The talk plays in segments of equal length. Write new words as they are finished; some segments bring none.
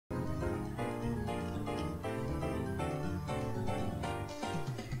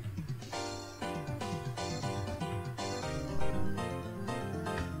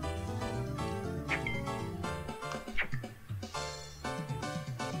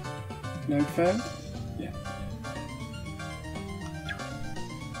Node failed? Yeah.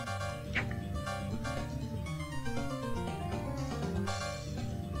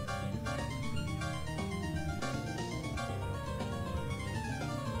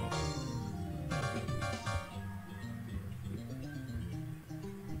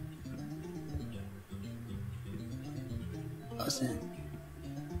 That's it.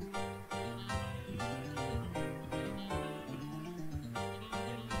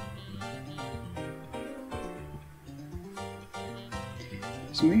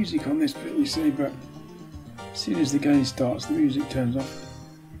 There's music on this bit, you see, but as soon as the game starts, the music turns off.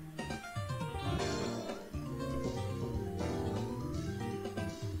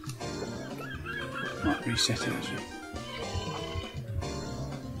 Might reset it actually.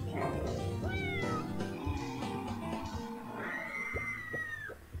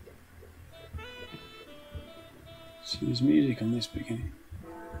 See, there's music on this beginning.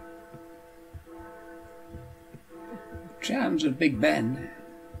 Sounds of Big Ben.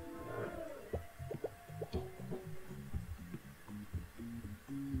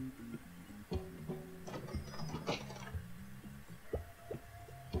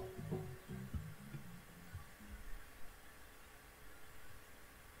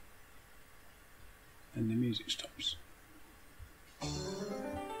 And the music stops.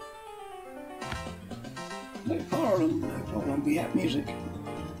 No problem, we have music.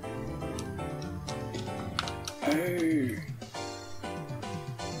 Oh.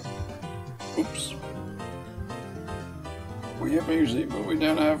 Oops. We have music, but we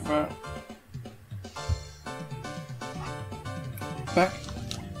don't have back.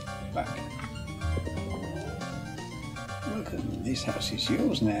 Welcome, this house is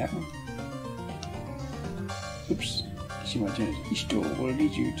yours now. Oops. See my journey. Each door will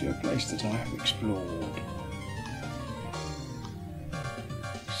lead you to a place that I have explored.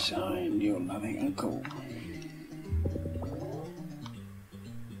 Signed, your loving uncle.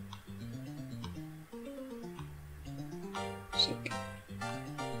 Sick.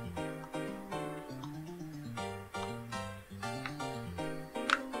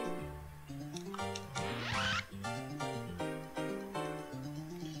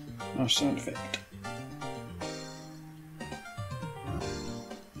 Nice sound effect.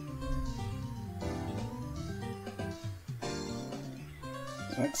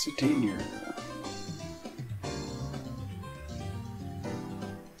 That's a tenure.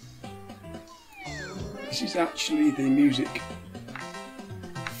 This is actually the music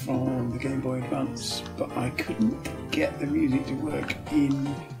from the Game Boy Advance, but I couldn't get the music to work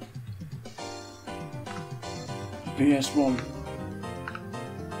in PS1.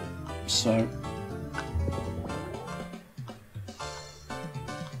 So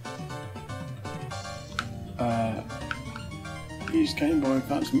use Game Boy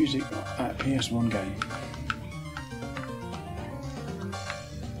Advance music at PS1 game.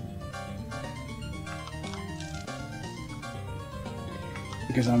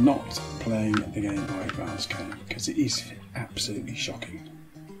 Because I'm not playing the Game Boy Advance game, because it is absolutely shocking.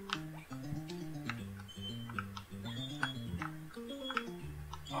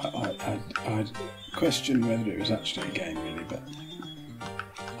 I'd question whether it was actually a game really, but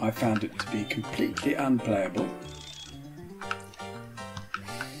I found it to be completely unplayable.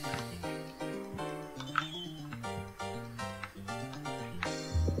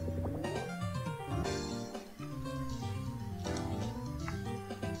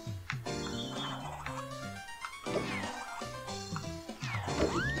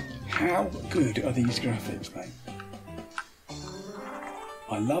 How good are these graphics, mate?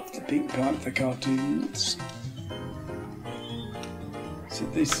 I love the Pink Panther cartoons. So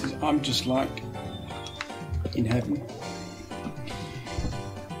this is, I'm just like in heaven.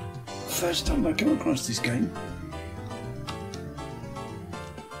 First time I come across this game.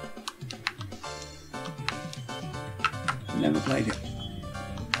 Never played it.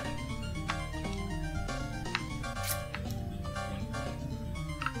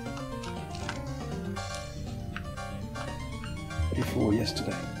 Before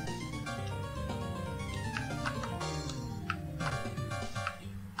yesterday.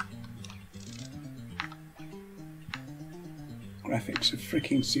 Graphics are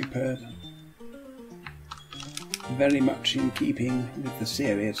freaking superb. Very much in keeping with the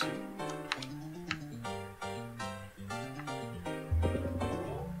series.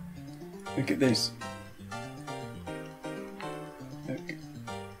 Look at this. Look.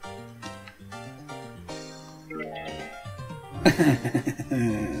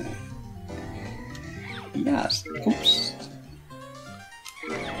 Yes. Oops.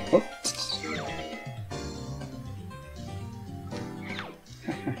 Oops.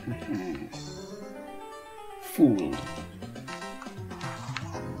 Fooled.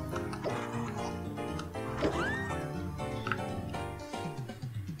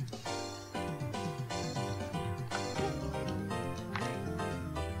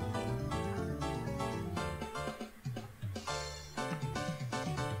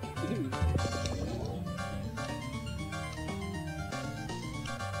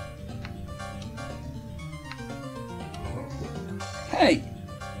 Hey!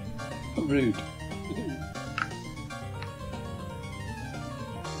 How rude.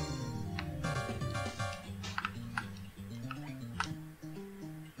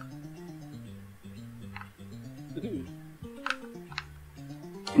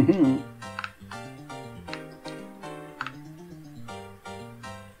 Mm-hmm.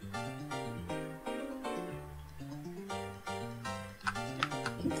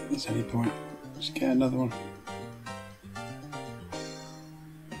 I don't think there's any point. Let's get another one.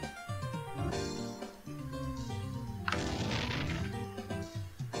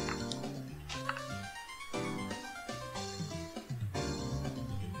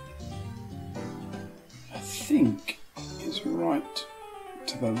 I think it's right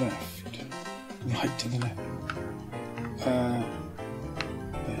to the left. Right to the left. Yeah,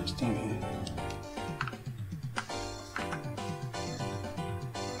 it's down here.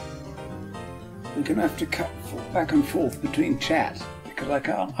 I'm gonna have to cut back and forth between chat because I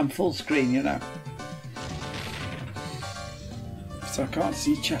can't. I'm full screen, you know. So I can't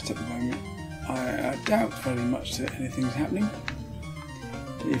see chat at the moment. I doubt very much that anything's happening.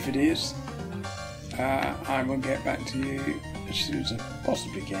 If it is, I will get back to you as soon as I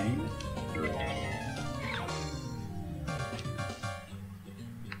possibly can.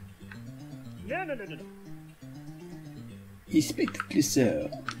 No. You speak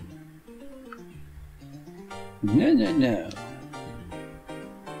closer. No.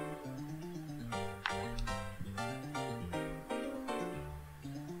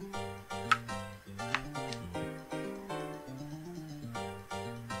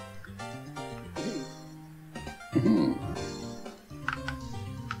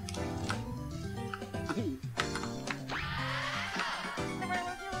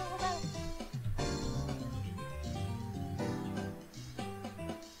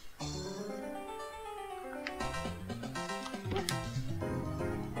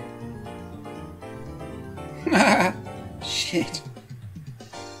 Shit.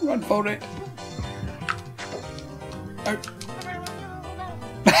 Run for it. Oh.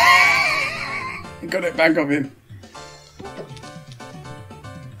 I got it back of him.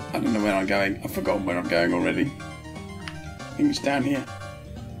 I don't know where I'm going. I've forgotten where I'm going already. I think it's down here.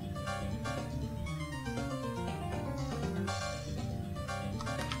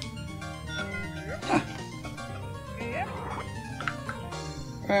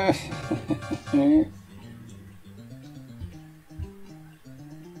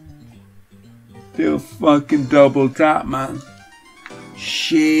 Still fucking double tap, man.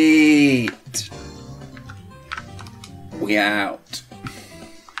 Shit. We out.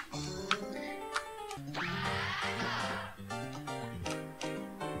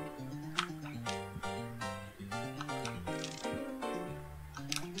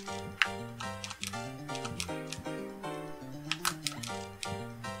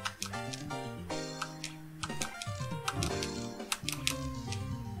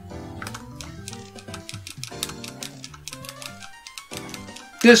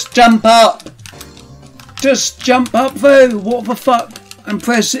 Just jump up. Just jump up though. What the fuck? And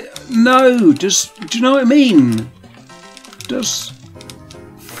press it. No, just, do you know what I mean? Just,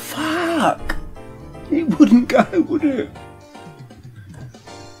 fuck. It wouldn't go, would it?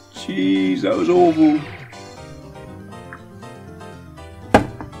 Jeez, that was awful.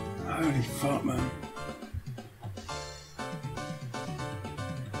 Holy fuck, man.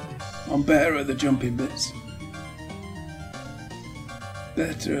 I'm better at the jumping bits.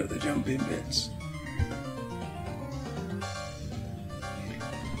 Better at the jumping bits.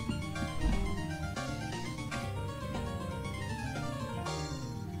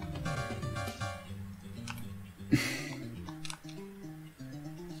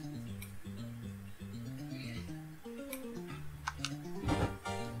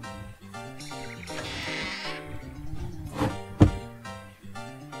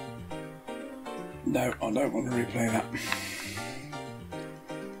 No, I don't want to replay that.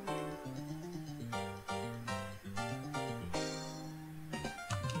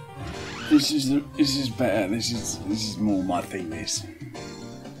 This is better. This is more my thing. This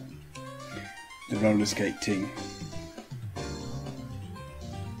the roller skating.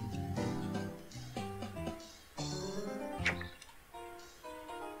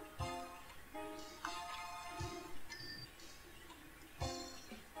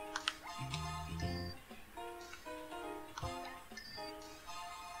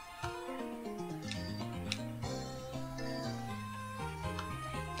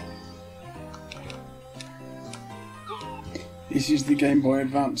 This is the Game Boy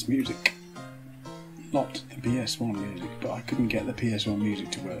Advance music. Not the PS1 music, but I couldn't get the PS1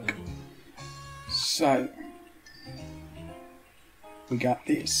 music to work. So, we got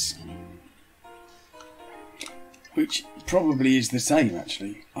this. Which probably is the same,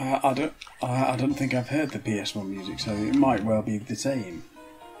 actually. I don't think I've heard the PS1 music, so it might well be the same.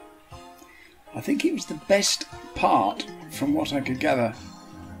 I think it was the best part, from what I could gather,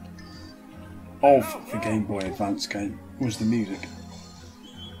 of the Game Boy Advance game, was the music.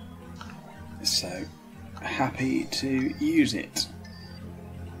 So, happy to use it.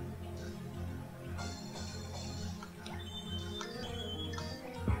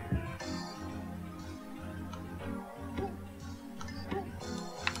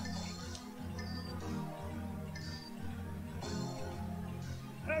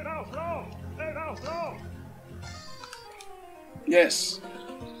 Yes.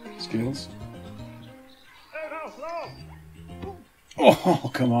 Skills. Oh,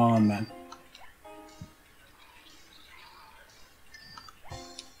 come on, man.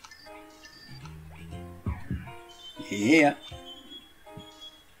 Yeah.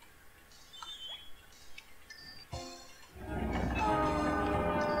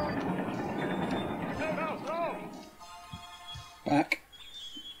 Back.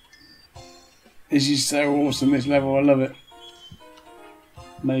 This is so awesome, this level, I love it.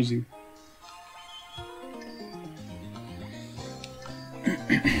 Amazing.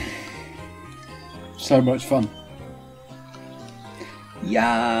 So much fun.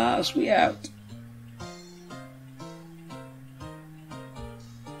 Yes, we out.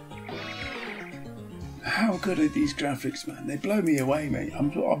 How good are these graphics, man? They blow me away, mate.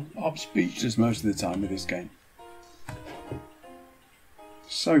 I'm speechless most of the time with this game.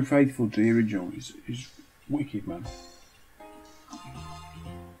 So faithful to the original. It's wicked, man.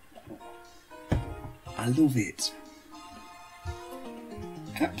 I love it.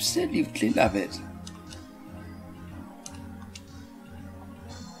 Absolutely love it.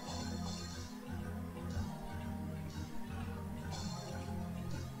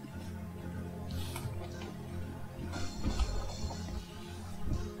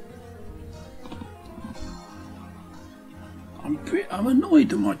 I'm annoyed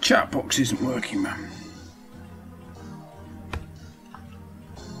that my chat box isn't working, man.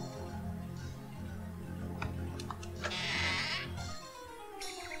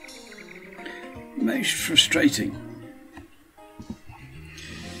 Most frustrating.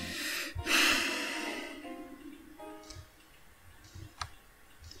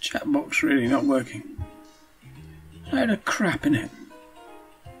 Chat box really not working. Load of crap in it.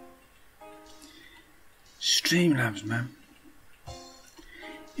 Streamlabs, man.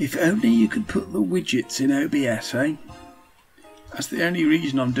 If only you could put the widgets in OBS, eh? That's the only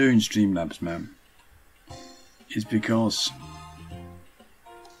reason I'm doing Streamlabs, man. Is because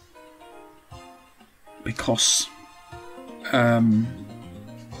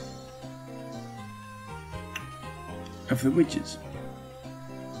of the widgets.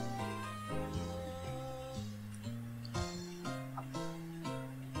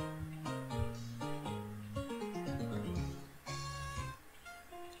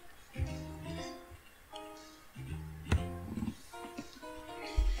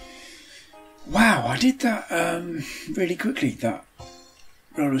 Wow, I did that really quickly, that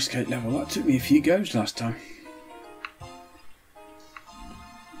roller skate level. That took me a few goes last time.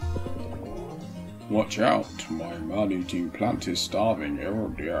 Watch out, my man-eating plant is starving. Oh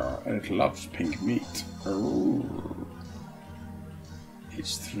dear, it loves pink meat. Oh.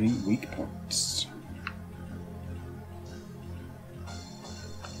 It's 3 weak points.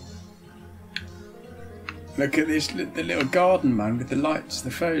 Look at this, the little garden, man, with the lights, the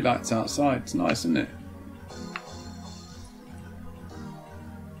fairy lights outside. It's nice, isn't it?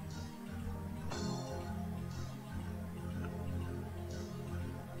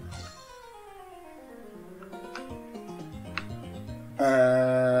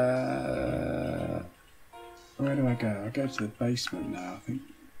 Where do I go? I go to the basement now, I think.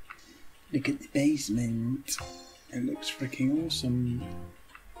 Look at the basement. It looks freaking awesome.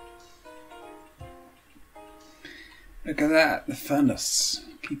 Look at that, the furnace.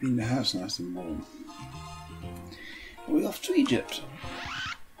 Keeping the house nice and warm. Are we off to Egypt?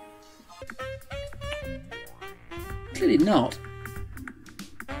 Clearly not.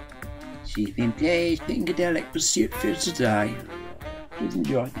 She's been played Pinkadelic Pursuit for today. Please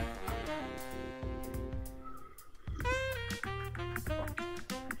enjoy.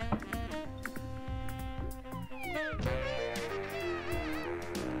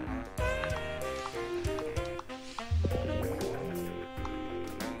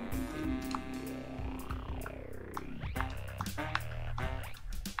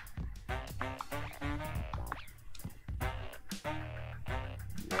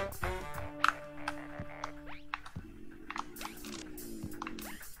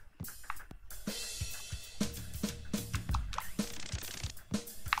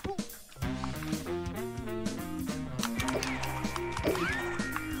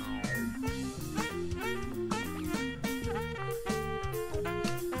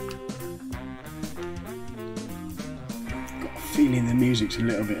 feeling the music's a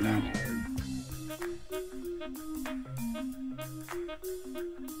little bit now.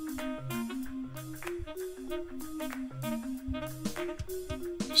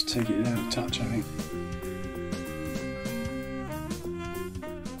 Just take it down a touch, I think.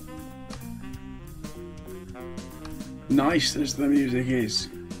 Nice as the music is.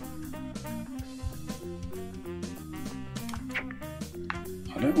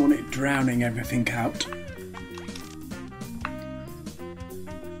 I don't want it drowning everything out.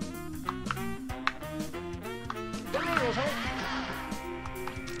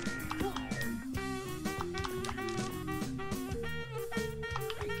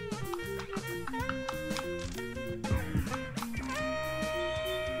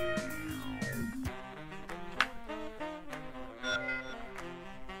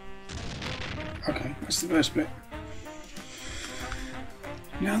 Okay, that's the first bit.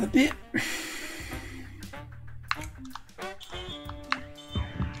 Now the bit.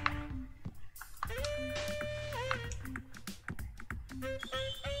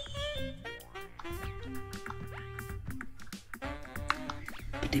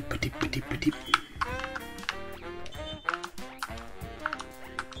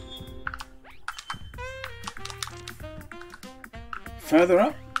 Further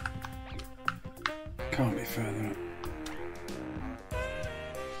up? Can't be further up.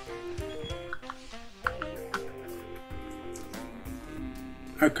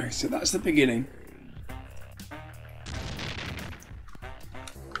 Okay, so that's the beginning.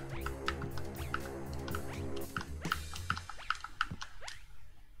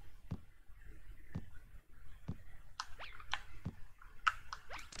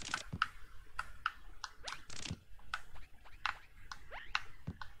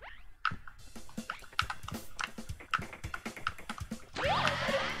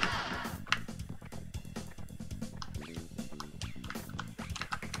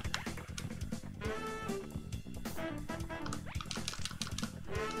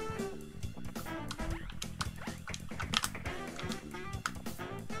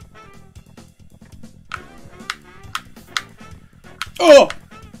 Oh!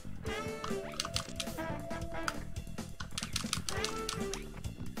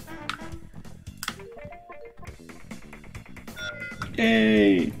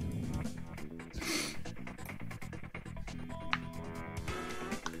 Yay!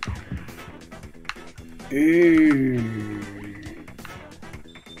 Ooh.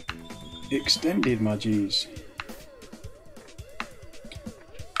 Extended, my G's.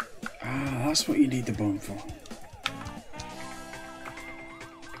 Ah, that's what you need the bomb for.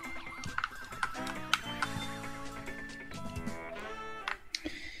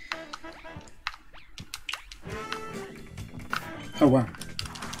 Oh wow.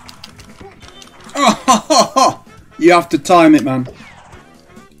 Oh, you have to time it, man.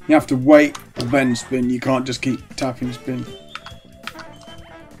 You have to wait and then spin. You can't just keep tapping spin.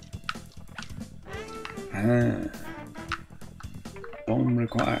 Ah. Bomb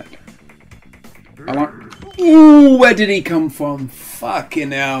required. I like. Ooh, where did he come from?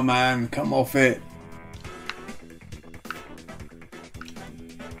 Fucking hell, man. Come off it.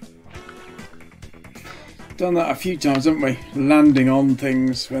 Done that a few times, haven't we? Landing on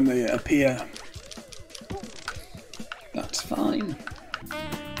things when they appear. That's fine.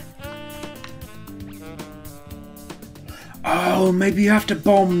 Oh, maybe you have to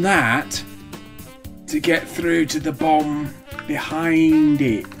bomb that to get through to the bomb behind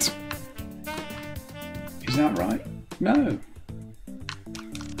it. Is that right? No.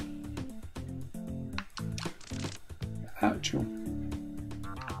 Actual.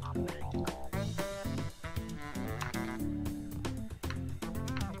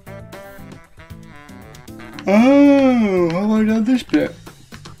 Oh, how have I done this bit?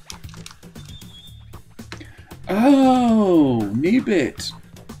 Oh, new bit.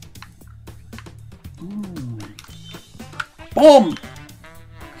 Ooh. Bomb!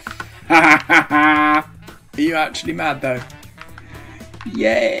 Are you actually mad though?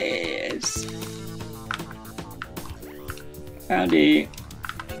 Yes! Found it.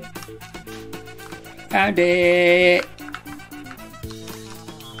 Found it.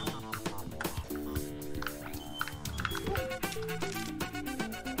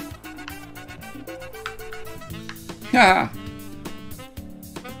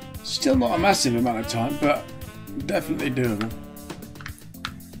 Still not a massive amount of time, but definitely doable.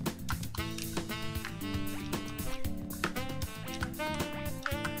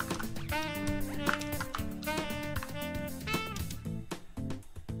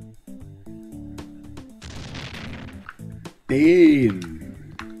 Boom.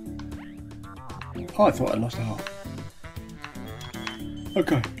 Oh, I thought I lost a heart.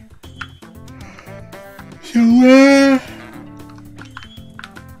 Okay. So,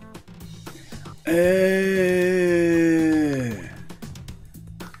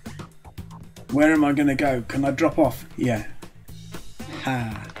 where am I going to go? Can I drop off? Yeah.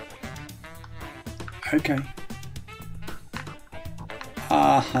 Ha. Okay.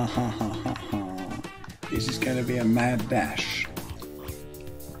 Ah ha ha ha ha ha. This is going to be a mad dash.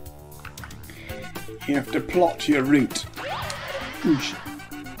 You have to plot your route. Oosh.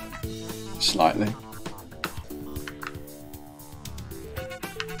 Slightly.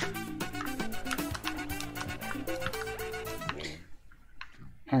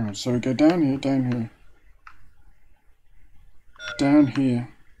 Hang on, so we go down here, down here,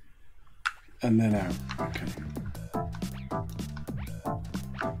 and then out. Okay.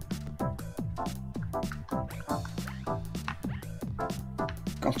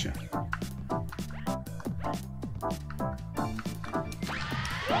 Gotcha.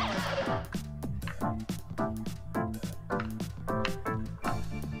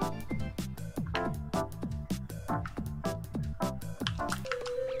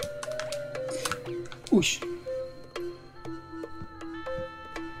 Oosh.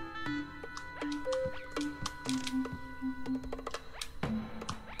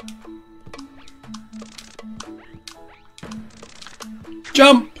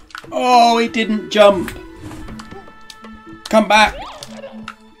 Jump! Oh, he didn't jump. Come back.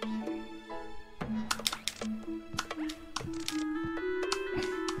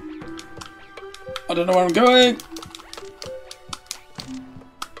 I don't know where I'm going.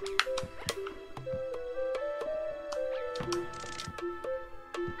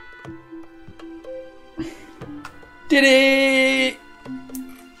 Did it!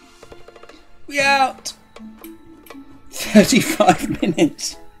 We out! 35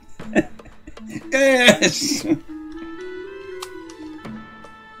 minutes. Yes!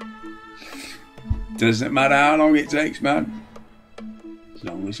 Doesn't matter how long it takes, man. As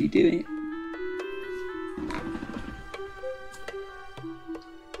long as you do it.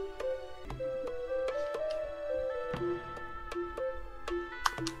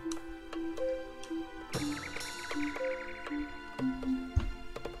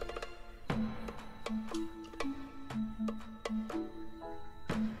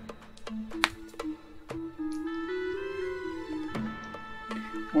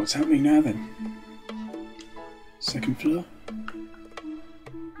 What's happening now then? Second floor?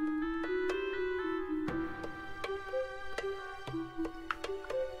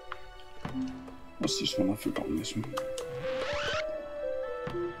 What's this one? I've forgotten this one.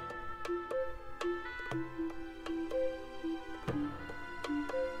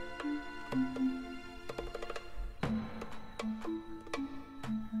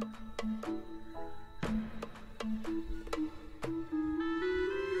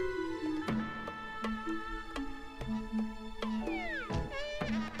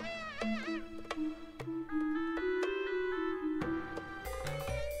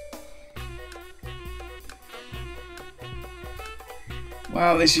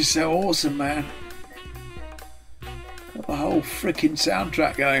 Wow, this is so awesome, man. Got the whole freaking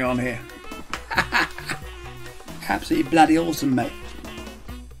soundtrack going on here. Absolutely bloody awesome, mate.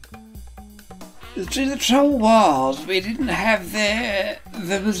 The trouble was, we didn't have there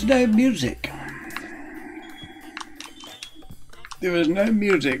was no music. There was no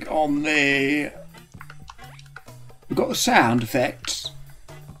music on the... We've got the sound effects.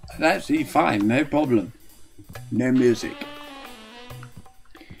 That's absolutely fine, no problem. No music.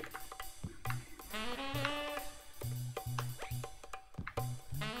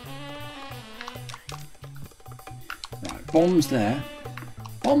 Right, bombs there.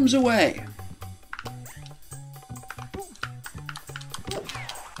 Bombs away.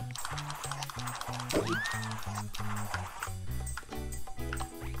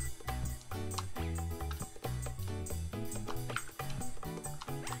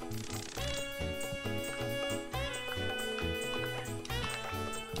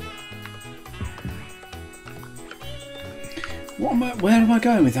 Where am I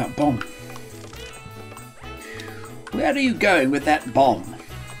going with that bomb? Where are you going with that bomb?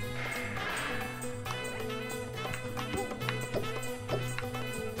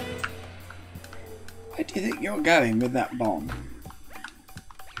 Where do you think you're going with that bomb?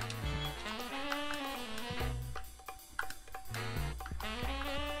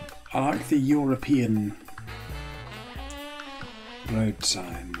 I like the European road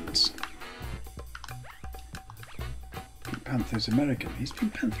signs. Panther's American. Is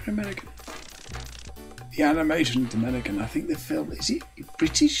Pink Panther American? The animation's American. I think the film, is it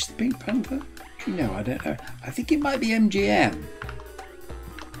British, the Pink Panther? Do you know? I don't know. I think it might be MGM.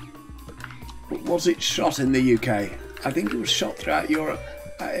 Was it shot in the UK? I think it was shot throughout Europe.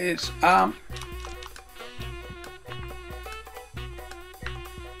 It's Oh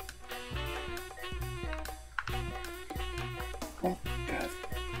God.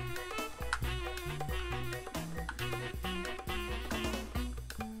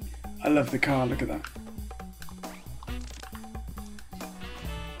 I love the car. Look at that.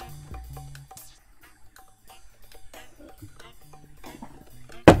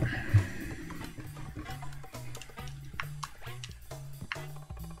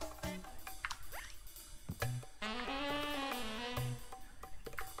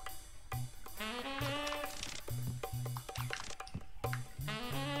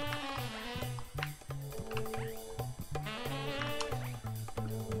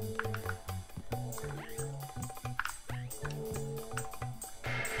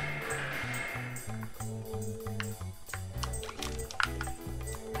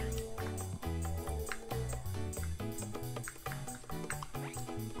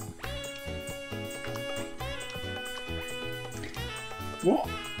 What?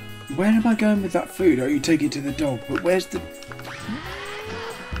 Where am I going with that food? Oh, you take it to the dog, but where's the...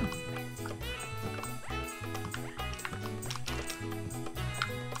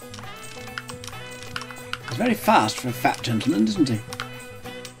 He's very fast for a fat gentleman, isn't he?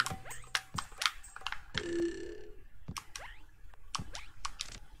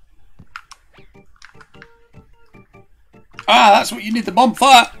 Ah, that's what you need the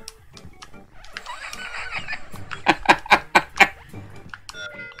bonfire!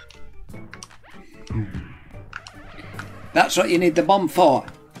 That's what you need the bomb for.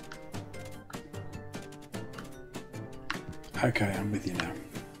 Okay, I'm with you now.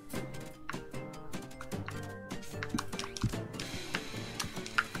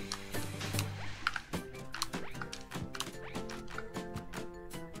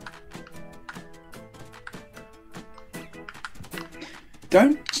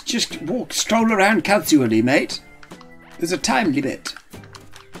 Don't just stroll around casually, mate. There's a time limit.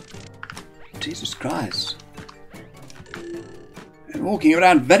 Jesus Christ. You're walking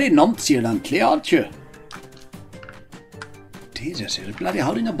around very nonchalantly, aren't you? Jesus, you're bloody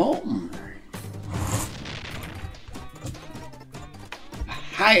holding a bomb.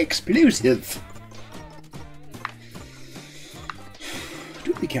 High explosive.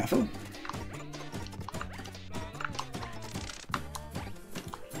 Do be careful.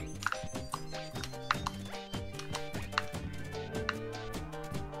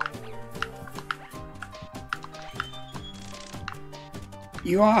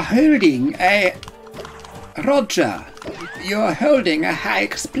 You are holding a... Roger, you're holding a high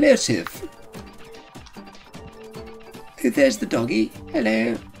explosive. Oh, there's the doggy.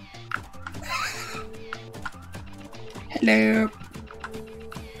 Hello. Hello.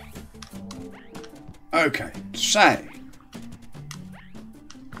 Okay, so...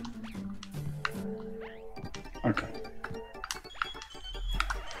 Okay.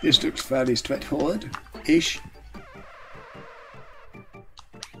 This looks fairly straightforward-ish.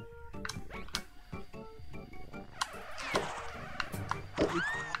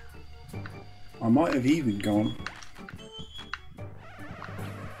 I might have even gone.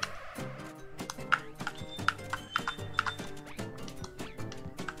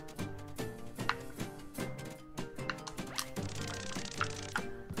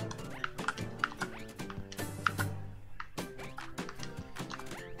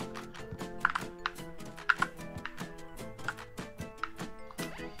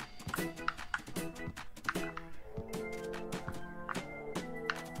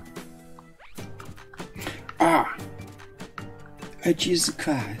 Ah! Oh, Jesus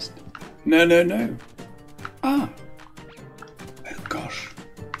Christ. No, no, no. Ah! Oh, gosh.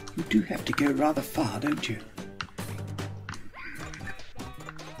 You do have to go rather far, don't you?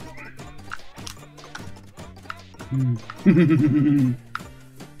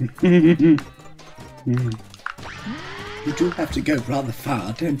 You do have to go rather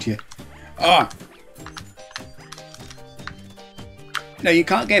far, don't you? Ah! No, you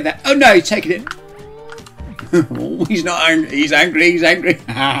can't go there. Oh, no, he's taking it. Oh, he's not angry. He's angry. He's angry.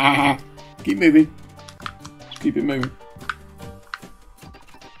 Keep moving. Just keep it moving.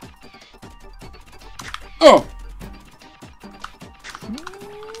 Oh!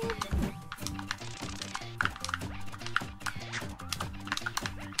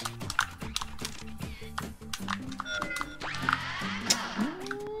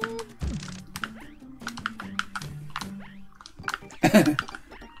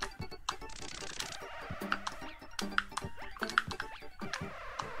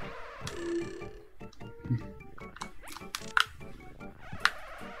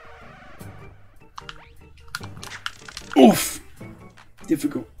 Oof!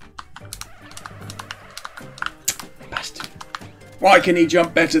 Difficult. Bastard. Why can he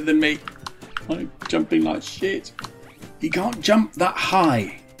jump better than me? I'm jumping like shit. He can't jump that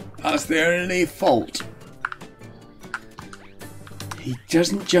high. That's the only fault. He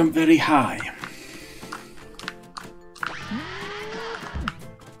doesn't jump very high.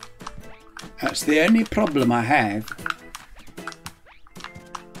 That's the only problem I have.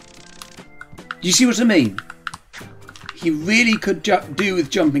 Do you see what I mean? He really could do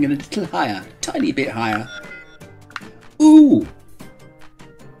with jumping a little higher. Tiny bit higher. Ooh!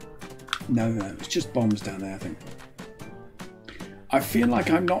 No, it's just bombs down there, I think. I feel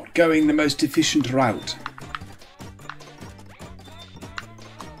like I'm not going the most efficient route.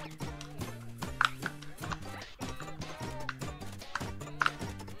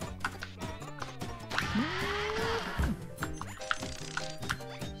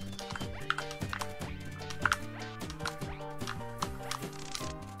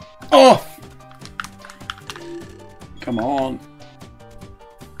 Oh! Come on.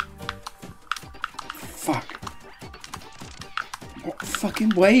 Fuck. What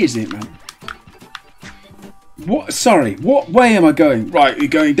fucking way is it, man? What? Sorry, what way am I going? Right, we're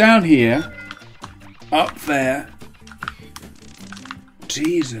going down here. Up there.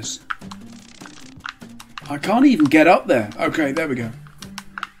 Jesus. I can't even get up there. Okay, there we go.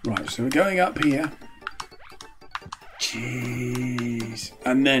 Right, so we're going up here. Jeez.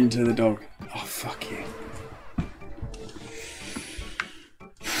 And then to the dog. Oh, fuck you.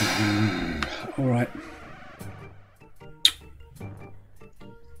 Alright.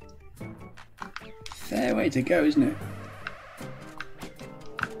 Fair way to go, isn't it?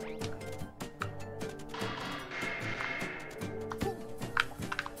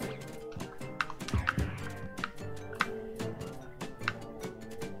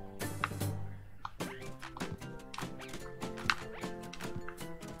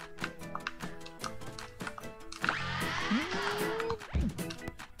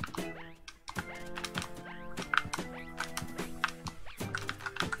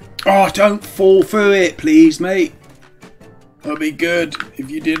 Oh, don't fall through it, please, mate. That'd be good if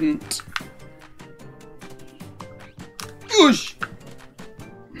you didn't. Whoosh!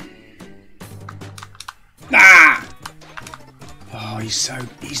 Ah! Oh,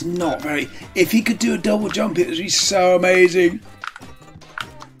 he's not very... If he could do a double jump, it would be so amazing.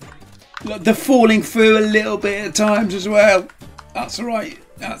 Look, the falling through a little bit at times as well. That's alright.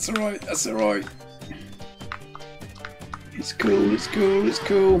 That's alright. That's alright. It's cool, it's cool, it's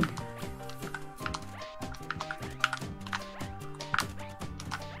cool.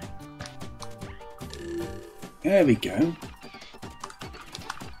 There we go.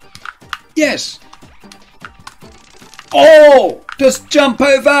 Yes! Oh! Just jump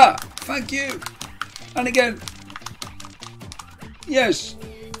over! Thank you! And again. Yes!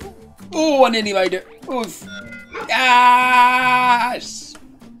 Oh, I nearly made it. Oof. Yes!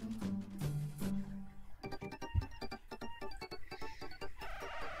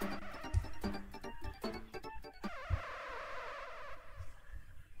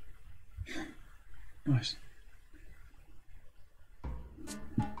 Nice.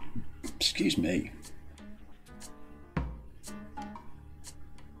 Excuse me.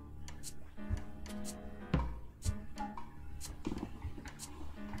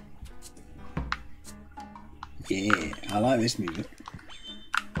 Yeah, I like this music.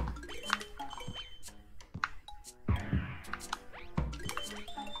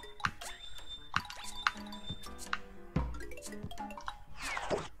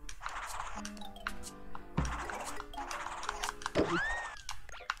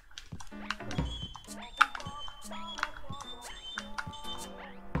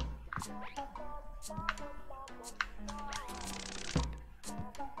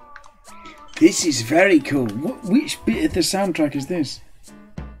 This is very cool. Which bit of the soundtrack is this?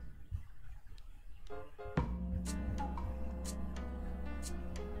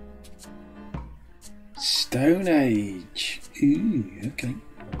 Stone Age. Ooh, okay.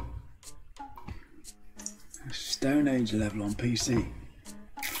 Stone Age level on PC.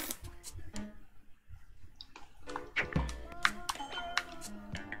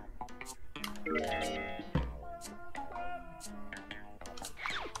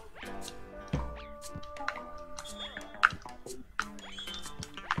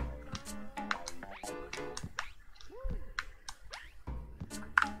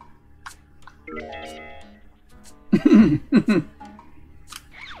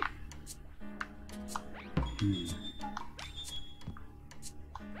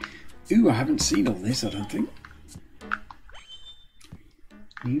 Ooh, I haven't seen all this, I don't think.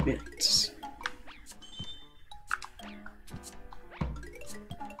 New bits.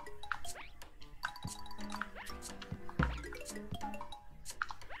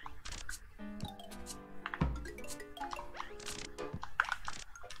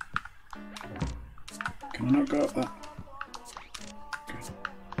 I not go up that? Okay.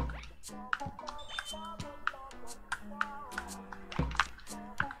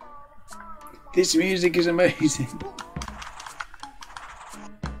 This music is amazing.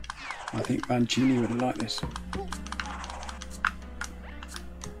 I think Mancini would have liked this.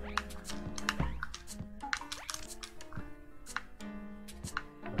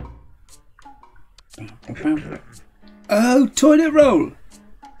 Oh, toilet roll!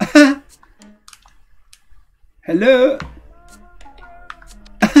 Hello?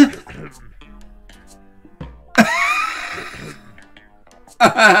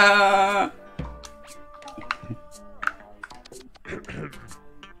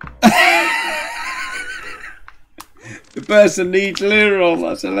 The person needs loo roll,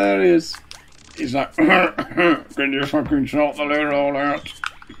 that's hilarious. He's like, can you fucking sort the loo roll out?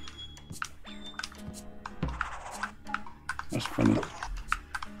 That's funny.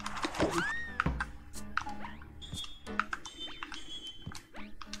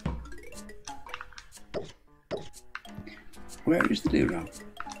 Where is the loo roll?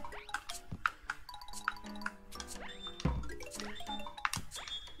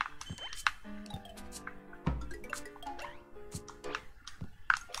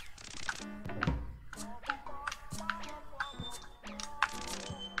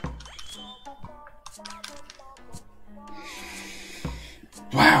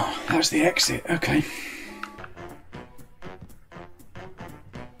 Wow, that's the exit, okay.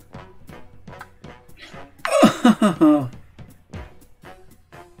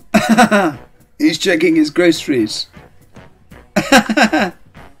 He's checking his groceries.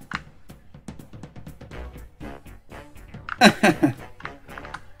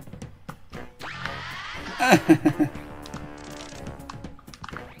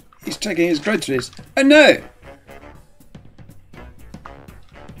 He's checking his groceries. Oh no!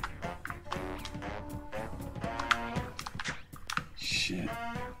 Shit.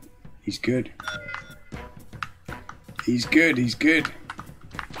 He's good. He's good, he's good.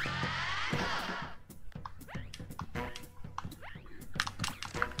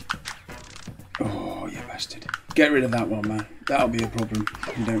 Oh, you bastard. Get rid of that one, man. That'll be a problem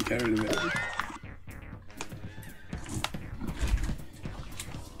if you don't get rid of it.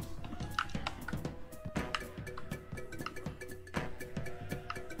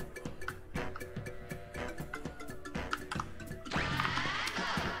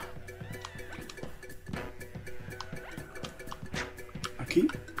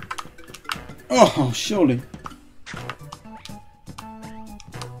 Oh, surely.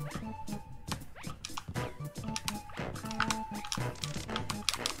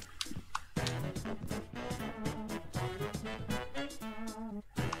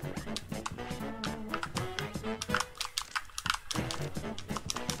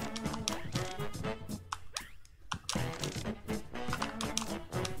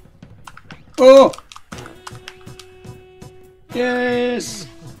 Oh! Yes!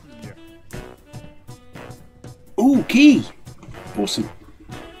 Ooh, key! Awesome.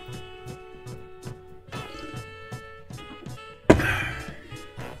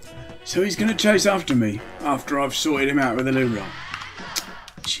 So he's going to chase after me after I've sorted him out with a loo roll.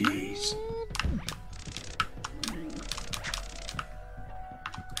 Jeez.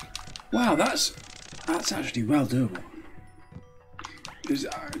 Wow, that's actually well doable.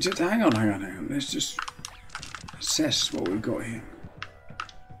 Just hang on. Let's just assess what we've got here.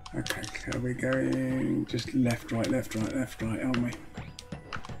 Okay, are we going just left, right, aren't we?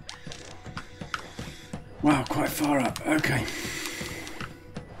 Wow, quite far up. Okay.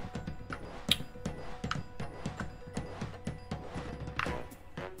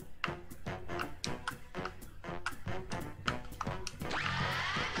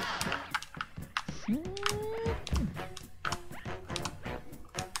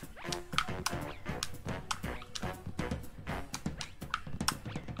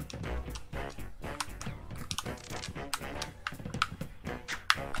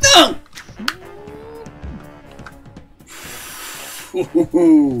 No!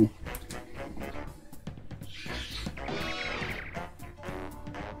 Ooh.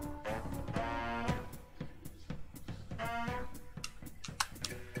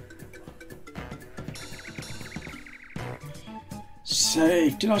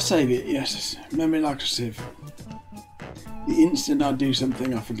 Save. Did I save it? Yes. Memory laxative. The instant I do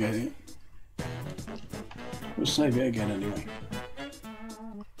something, I forget it. We'll save it again anyway.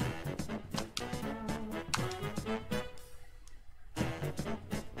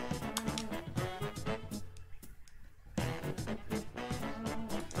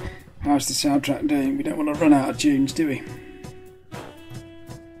 How's the soundtrack doing? We don't want to run out of tunes, do we?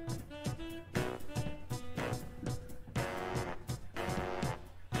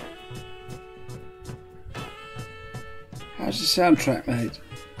 soundtrack, mate.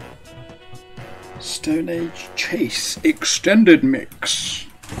 Stone Age Chase Extended Mix.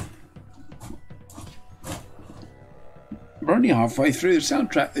 We're only halfway through the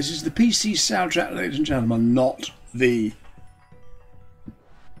soundtrack. This is the PC soundtrack, ladies and gentlemen, not the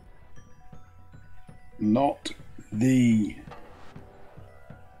PS1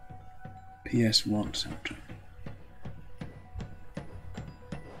 soundtrack.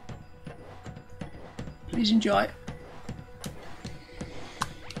 Please enjoy.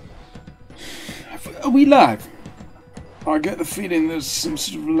 Are we live? I get the feeling there's some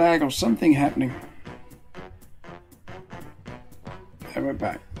sort of lag or something happening. Yeah, we're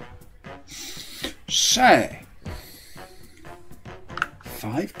back. So,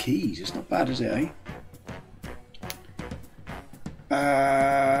 5 keys. It's not bad, is it, eh?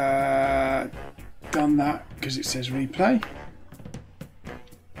 Done that because it says replay.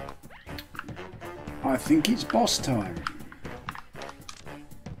 I think it's boss time.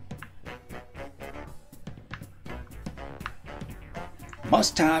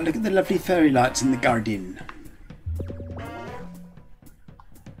 Boss time, look at the lovely fairy lights in the garden.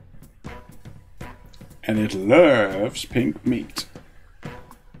 And it loves pink meat.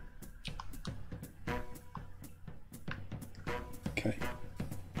 Okay.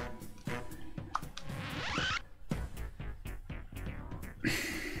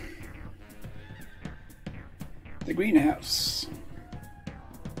 The greenhouse.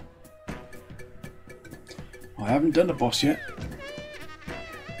 I haven't done a boss yet.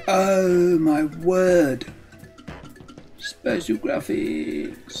 Oh my word. Special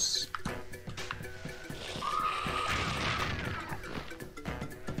graphics.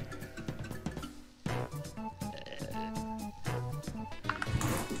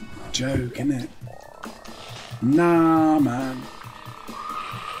 Joke, innit? Nah, man.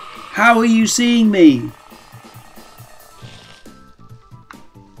 How are you seeing me?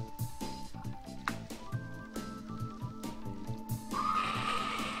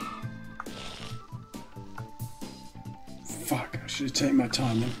 Fuck, I should have taken my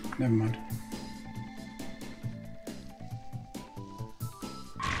time then. Never mind.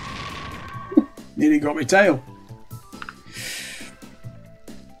 Nearly got my tail.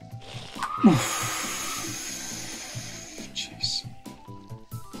 Jeez.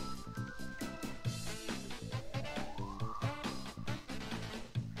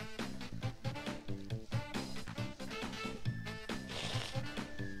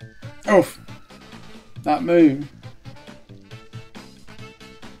 Oh, that move.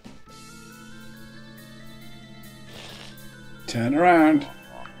 Turn around.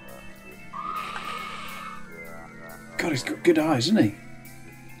 God, he's got good eyes, isn't he?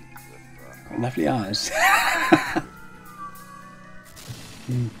 Got lovely eyes.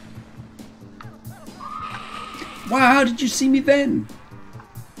 Wow, how did you see me then?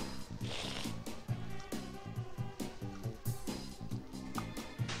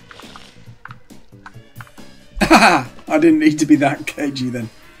 I didn't need to be that cagey then.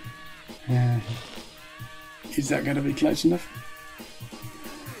 Is that going to be close enough?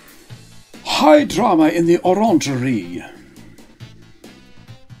 High drama in the orangery.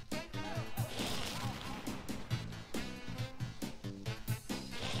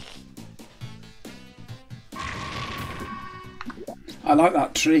 I like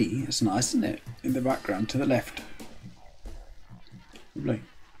that tree. It's nice, isn't it? In the background to the left. Lovely.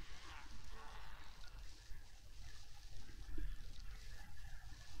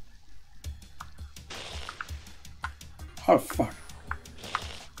 Oh, fuck.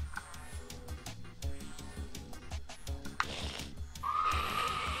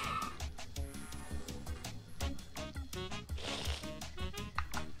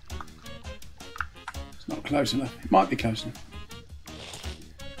 It's not close enough. It might be close enough.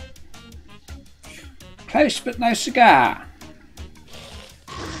 Close but no cigar.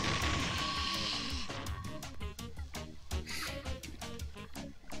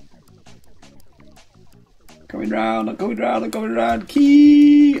 Going round, I'm going round, I'm going round.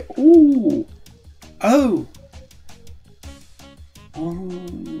 Key. Ooh. Oh. Oh.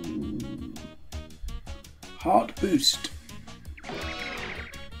 Heart boost.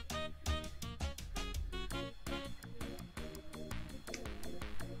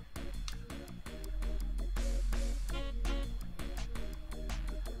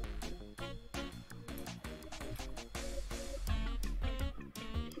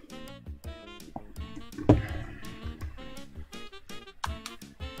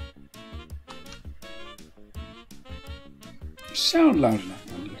 Sound loud enough.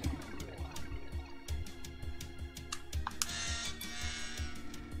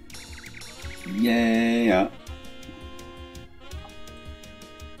 Yeah.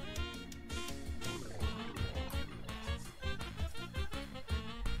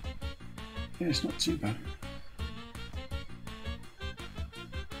 Yeah, it's not too bad.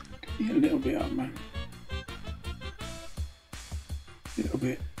 Yeah, a little bit up, man. Little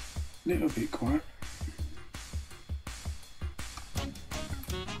bit quiet.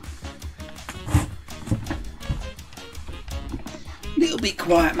 Little bit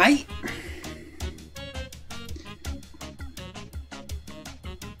quiet, mate.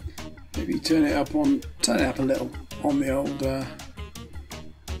 Maybe turn it up a little on the old.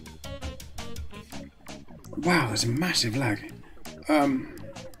 Wow, there's a massive lag.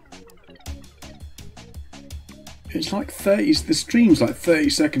 It's like 30. The stream's like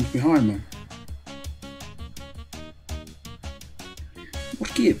 30 seconds behind them.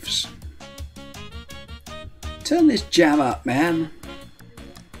 What gives? Turn this jam up, man.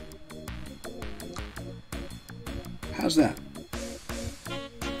 How's that?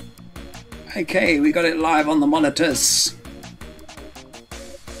 Okay, we got it live on the monitors.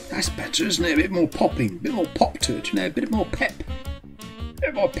 That's better, isn't it? A bit more popping, a bit more pop to it, you know, a bit more pep. A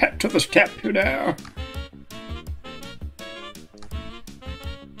bit more pep to the step, you know.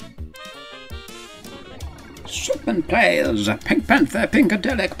 Shipman plays Pink Panther,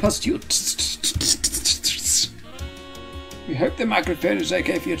 Pinkadelic pursuit. We hope the microphone is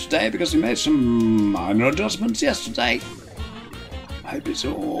okay for you today because we made some minor adjustments yesterday. I hope it's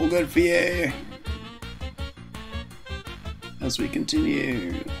all good for you as we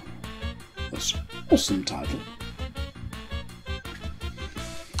continue this awesome title.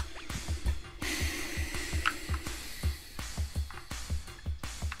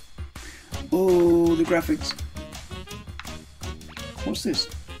 Oh, the graphics. What's this?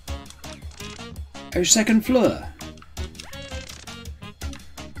 Oh, second floor.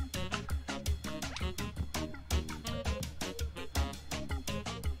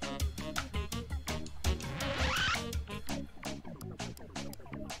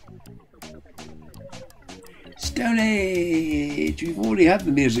 Stone Age. We've already had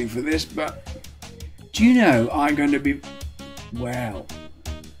the music for this, but do you know I'm going to be... Well...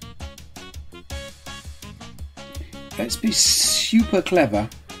 Let's be super clever.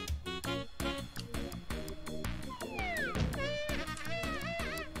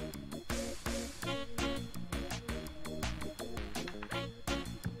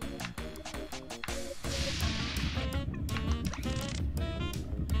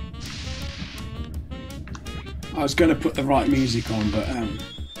 I was going to put the right music on, but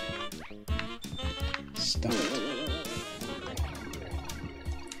stop it.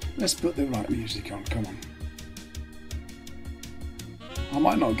 Let's put the right music on, come on. I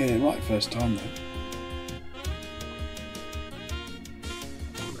might not get it right first time though.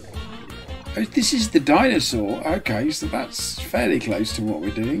 Oh, this is the dinosaur. Okay, so that's fairly close to what we're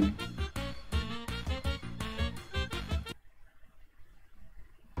doing.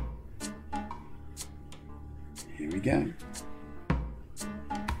 Here we go.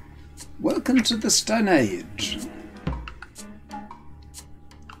 Welcome to the Stone Age.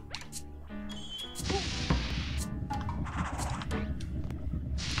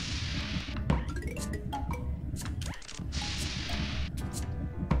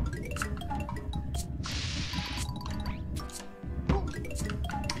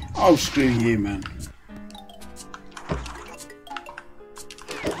 Oh, screw you, man.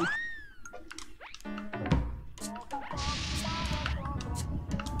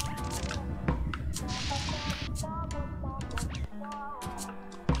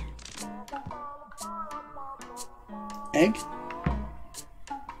 Egg?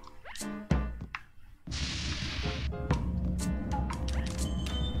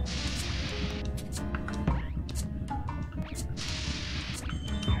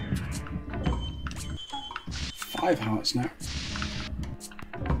 Five hearts now.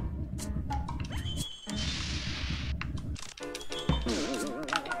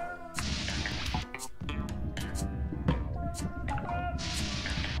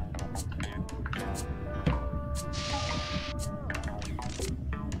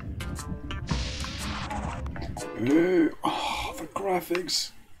 Ooh, oh, the graphics.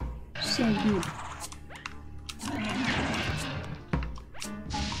 So good.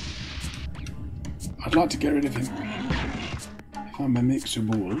 I'd like to get rid of him. If I'm a mixer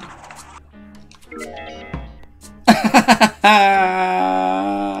board.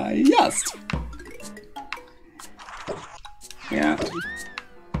 Yes! Yeah.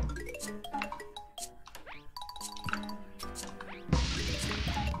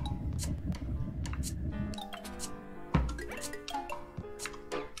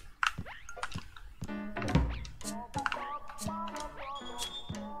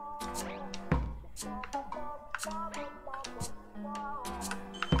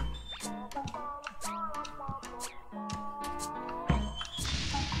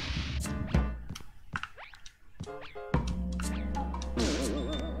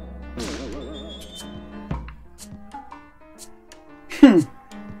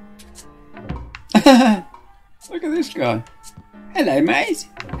 Look at this guy. Hello, mate.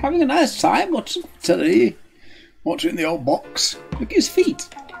 Having a nice time watching telly. Watching the old box. Look at his feet.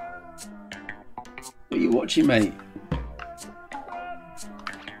 What are you watching, mate?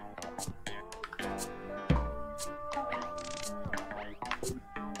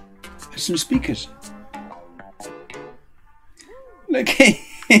 There's some speakers. Look,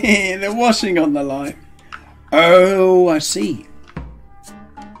 they're washing on the line. Oh, I see.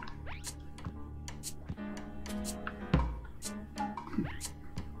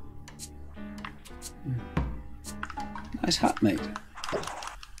 Nice hat, mate.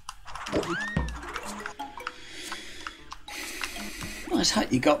 Nice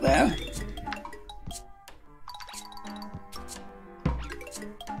hat you got there.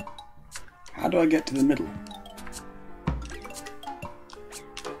 How do I get to the middle?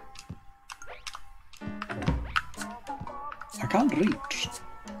 I can't reach.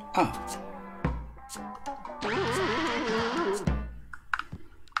 Ah.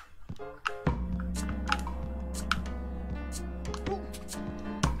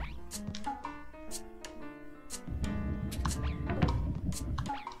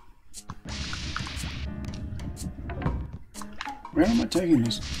 Where am I taking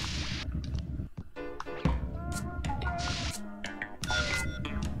this?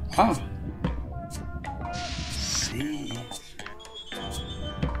 Ah. See.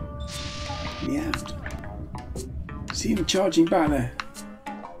 Yeah. See him charging back there.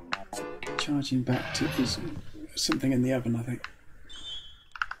 Charging back to his something in the oven, I think.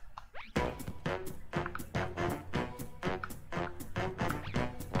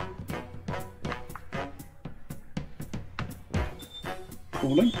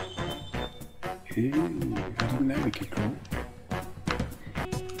 Crawling. Ooh, I didn't know we could crawl.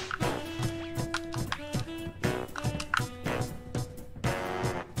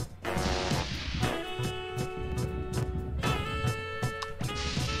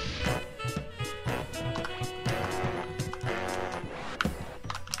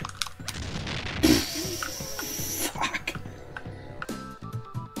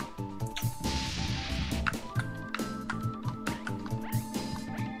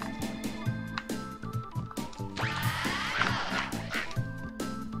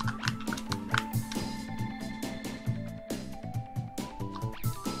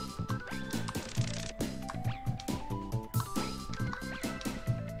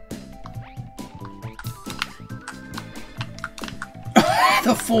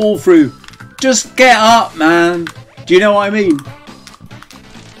 The fall through. Just get up, man. Do you know what I mean?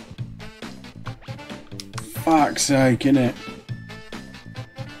 Fuck's sake, innit?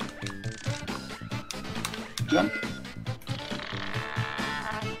 Jump.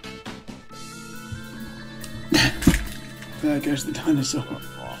 There goes the dinosaur.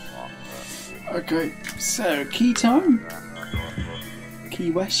 Okay, so key time.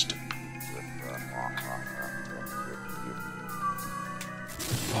 Key West.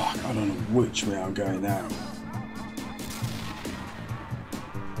 Fuck, I don't know which way I'm going now.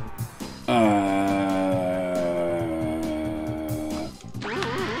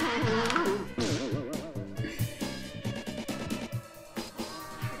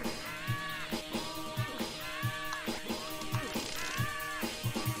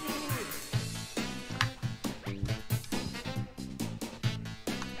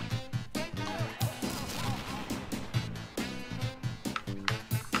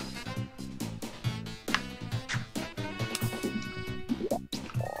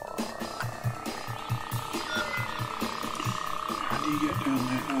 Get down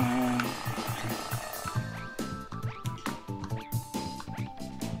there.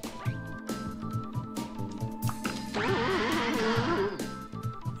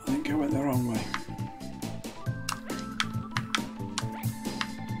 I think I went the wrong way.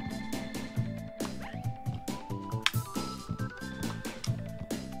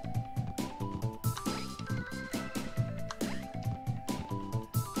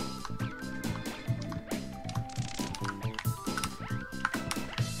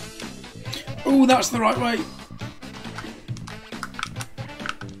 Oh, that's the right way.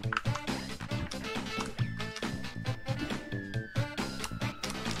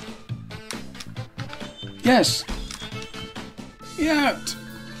 Yes. Yeah.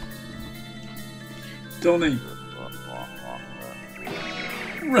 Donny.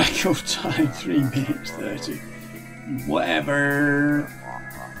 Record time 3 minutes 30. Whatever.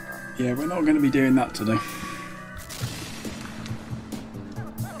 Yeah, we're not going to be doing that today.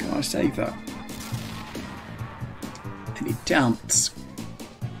 Can I save that? Any dance?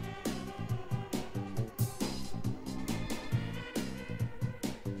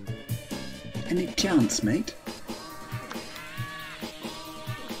 Any chance, mate?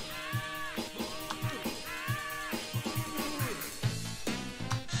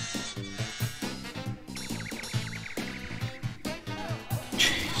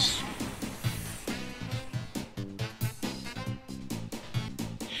 Jeez.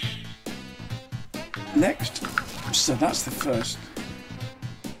 Next. So that's the first.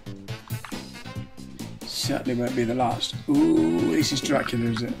 Certainly won't be the last. Ooh, this is Dracula,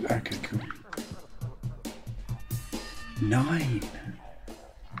 is it? Okay, cool. 9.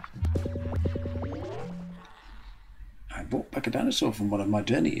 I brought back a dinosaur from one of my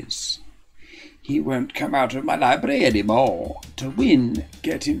journeys. He won't come out of my library anymore. To win,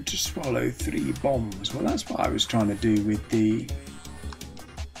 get him to swallow 3 bombs. Well, that's what I was trying to do with the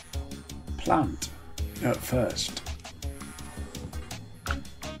plant at first.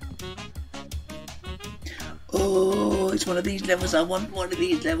 Oh, it's one of these levels. I want one of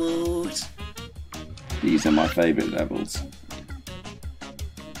these levels. These are my favourite levels.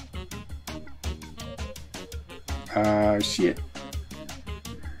 Shit.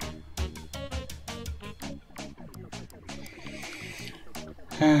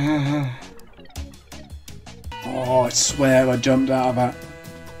 Oh, I swear I jumped out of that.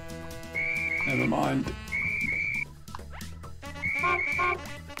 Never mind.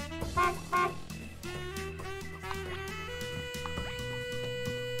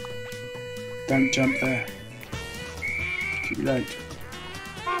 Don't jump there. Too late.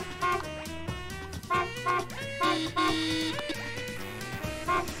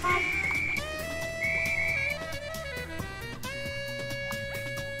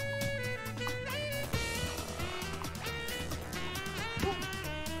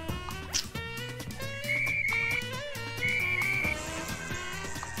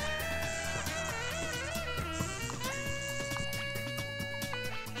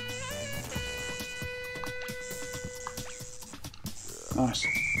 Nice.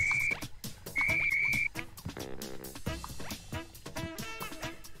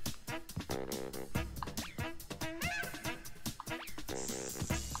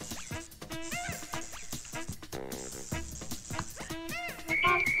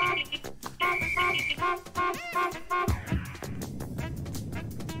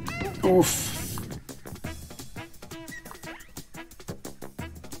 Oof.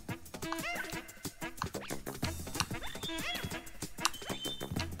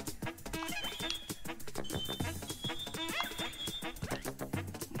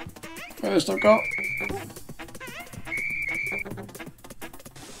 First I've got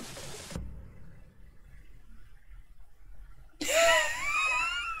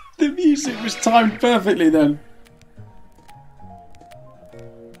the music was timed perfectly then.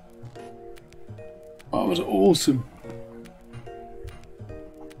 That was awesome.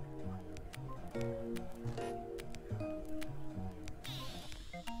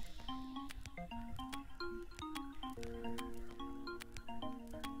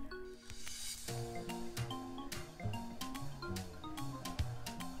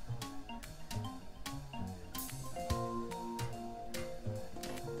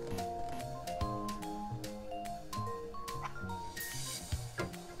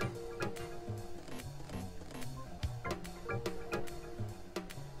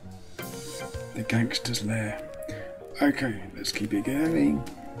 The gangster's lair. Okay, let's keep it going.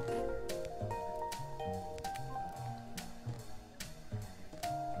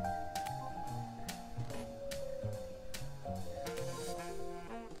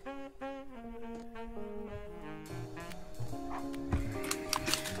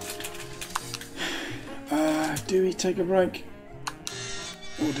 Do we take a break?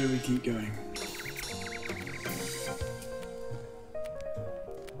 Or do we keep going?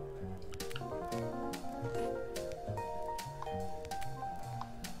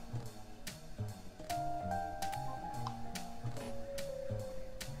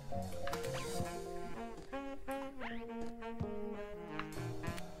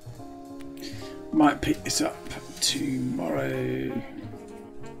 Might pick this up tomorrow.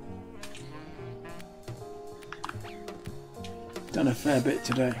 Done a fair bit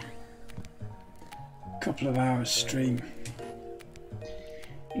today. Couple of hours stream.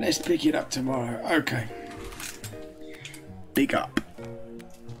 Let's pick it up tomorrow. Okay. Big up.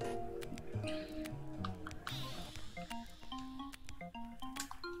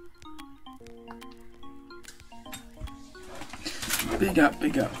 Big up,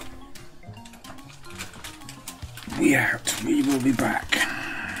 big up. We out. We will be back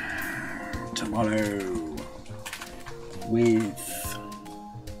tomorrow with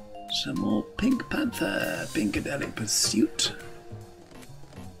some more Pink Panther, Pinkadelic Pursuit.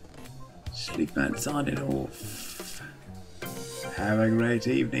 Sleepman signing off. Have a great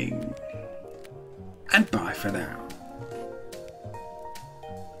evening. And bye for now.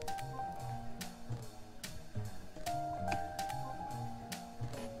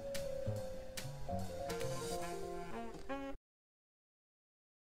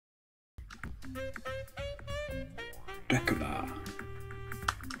 Dracula.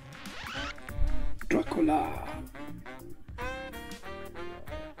 Dracula.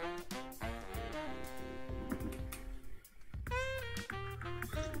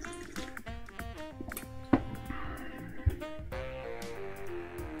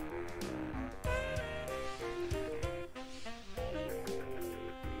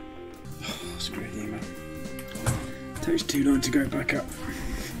 That's a great email. Takes too long to go back up.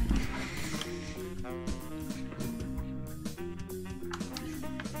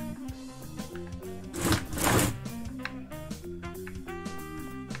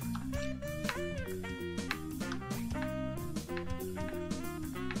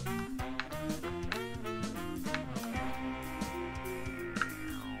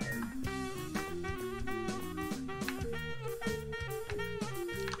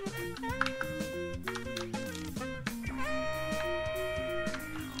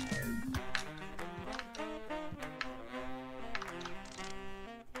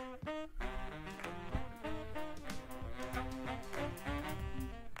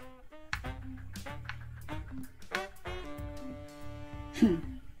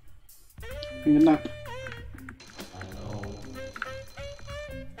 In the nap.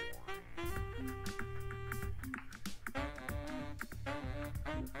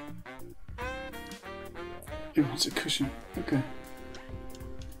 It wants a cushion. Okay.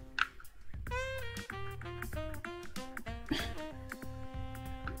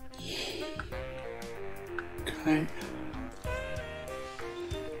 Okay.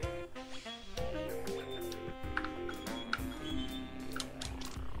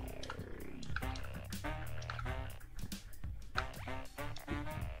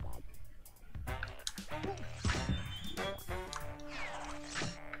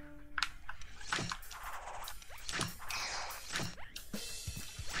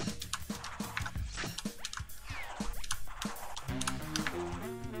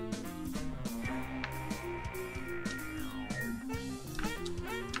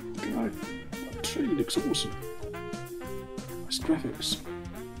 God, that tree looks awesome. Nice graphics.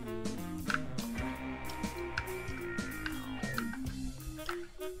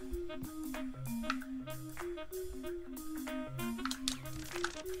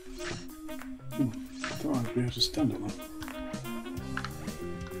 Thought I'd be able to stand on that.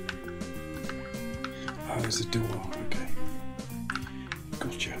 Oh, there's a door. Okay.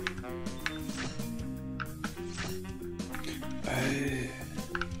 Gotcha.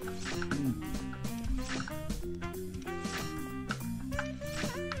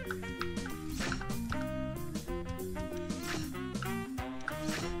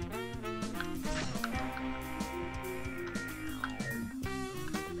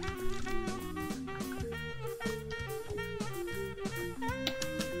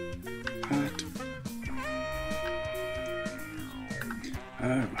 Oh, I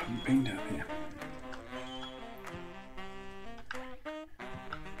haven't been down here.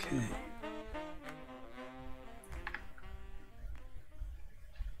 Okay.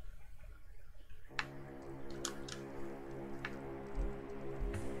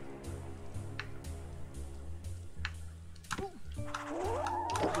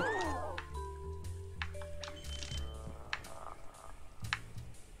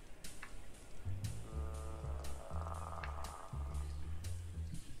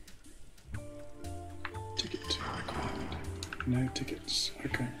 Ticket required. No tickets.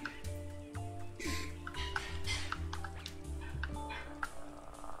 Okay.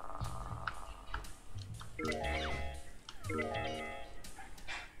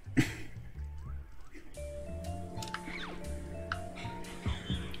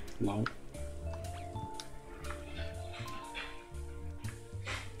 Lol.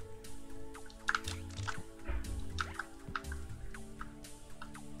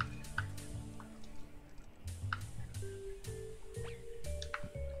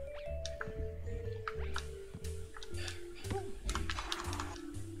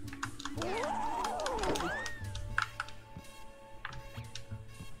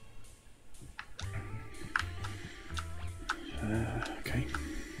 Okay.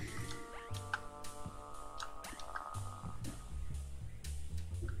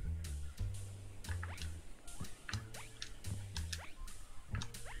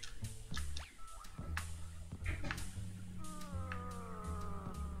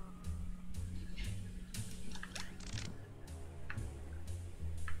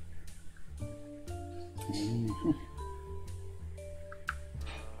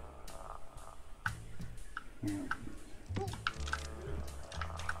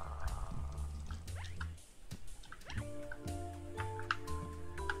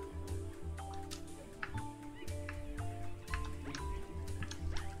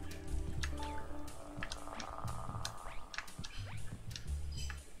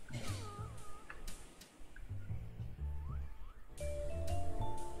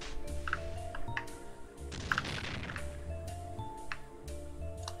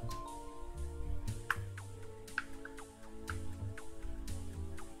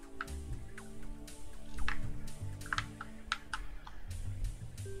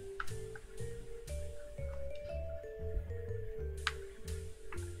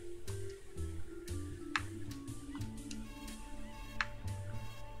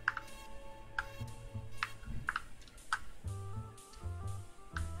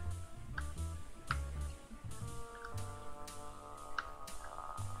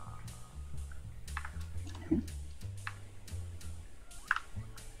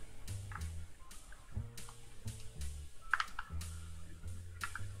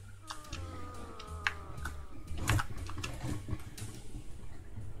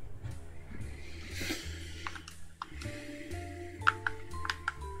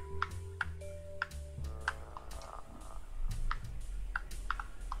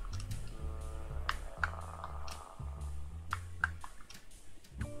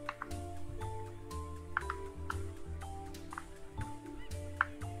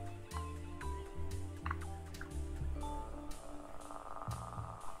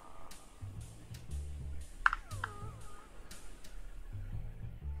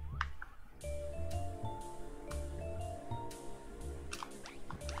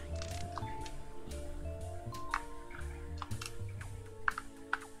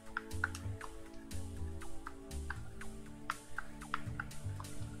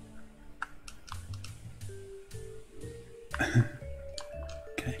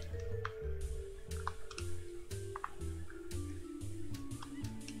 Okay.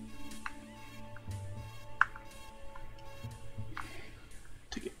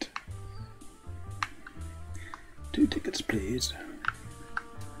 Ticket. 2 tickets, please.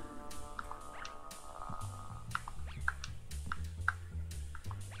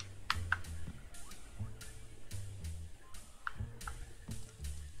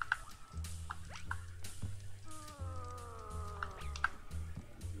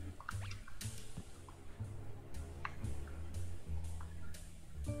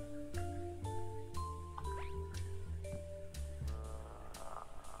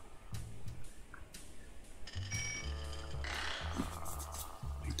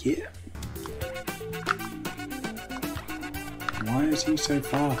 Yeah. Why is he so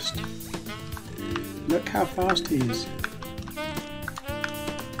fast? Look how fast he is.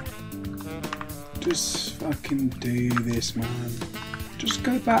 Just fucking do this, man. Just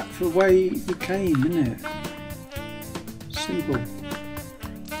go back the way you came, innit? Simple.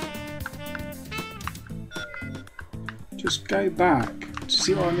 Just go back.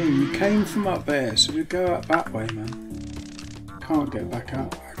 See what I mean? You came from up there, so we go up that way, man. Can't go back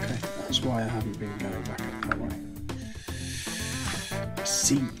up. Okay, that's why I haven't been going back up that way. I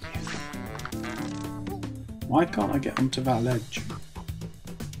see. Why can't I get onto that ledge?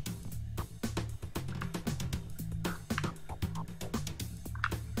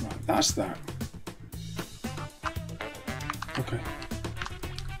 Right, that's that. Okay.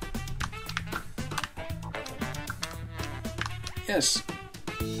 Yes.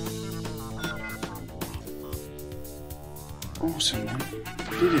 Awesome, man.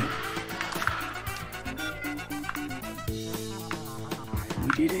 We did it. We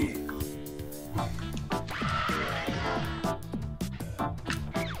did it.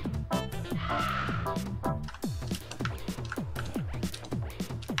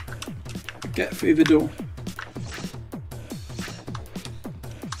 Get through the door.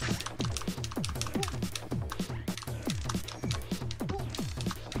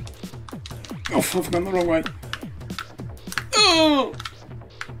 Oh, I've gone the wrong way. Oh!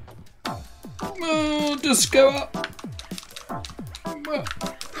 Oh, just go up.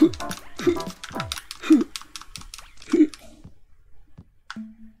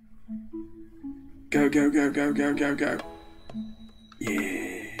 Go, go, go, go, go, go, go.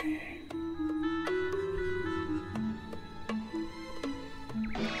 Yeah.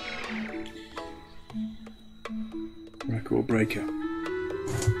 Record breaker.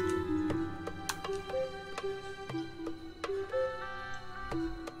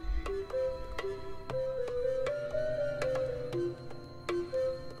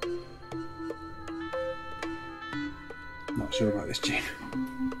 this tune.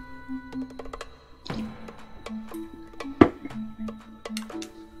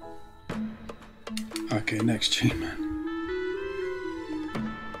 Okay, next tune, man.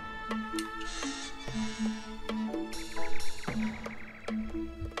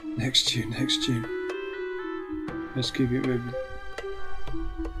 Next tune, next tune. Let's keep it moving.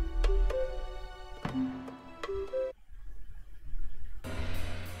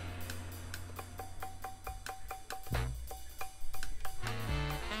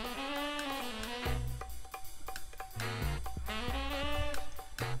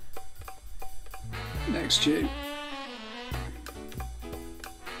 Next tune.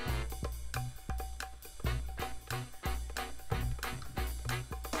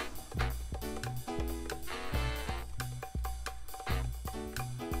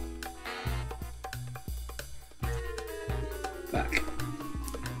 Back.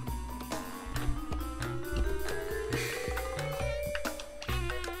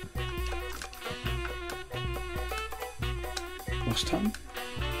 Last time.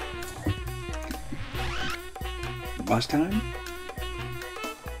 Bus time?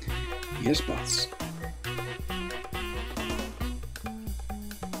 Yes, bus.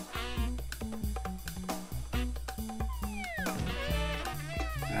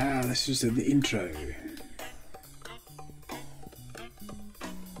 Ah, this was the intro.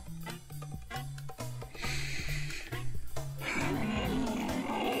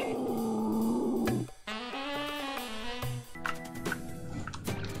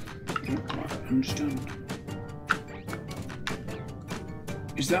 Don't quite understand.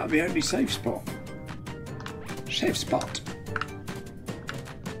 Is that the only safe spot? Safe spot.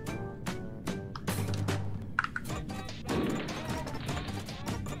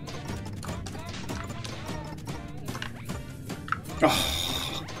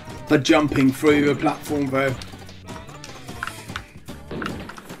 Oh, the jumping through the platform though.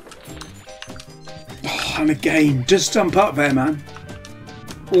 Oh, and again, just jump up there, man.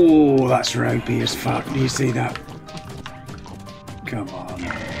 Oh, that's ropey as fuck. Do you see that? Come on.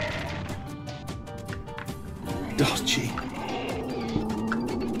 Dodgy.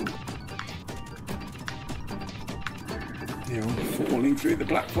 They're all falling through the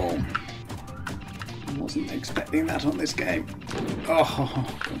platform. I wasn't expecting that on this game.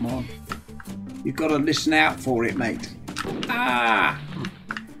 Oh, come on. You've got to listen out for it, mate. Ah!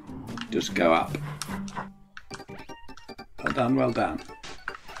 Just go up. Well done, well done.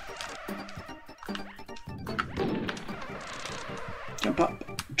 Jump up.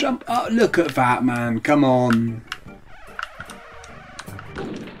 Jump up. Look at that, man. Come on.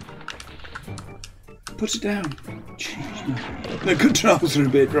 Put it down. Jeez, no. The controls are a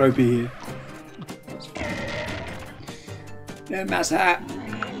bit ropey here. That's fine. No mess hat.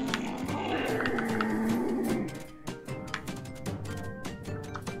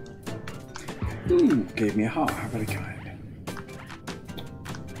 Ooh, gave me a heart. How very kind.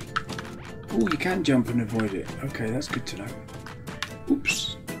 Ooh, you can jump and avoid it. Okay, that's good to know.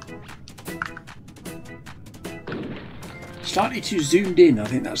 Oops. Slightly too zoomed in, I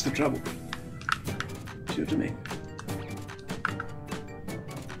think that's the trouble. See what I mean?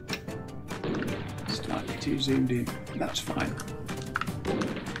 Slightly too zoomed in. That's fine.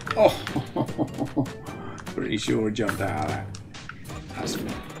 Oh, pretty sure I jumped out of that. That's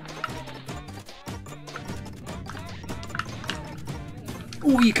fine.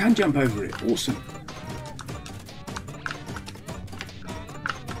 Oh, you can jump over it. Awesome.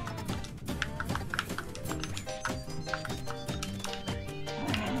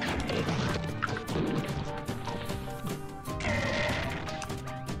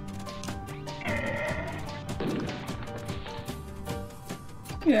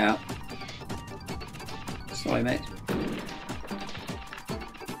 Yeah. Sorry, mate.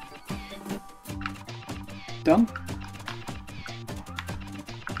 Done?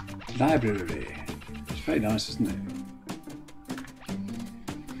 Library. It's very nice, isn't it?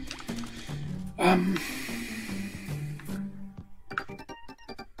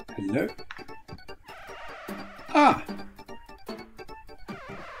 Hello? Ah!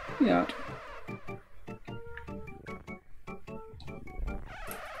 Yeah.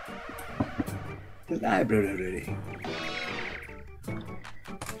 The library.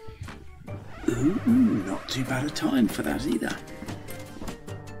 Ooh, not too bad a time for that either.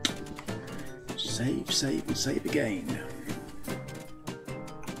 Save, save, and save again.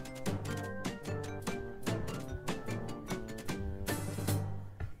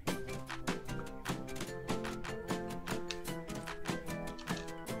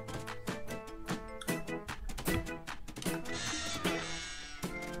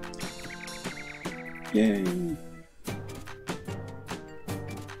 Yay!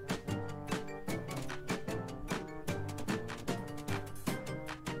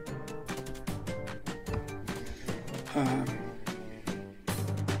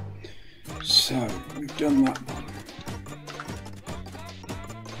 So we've done that one.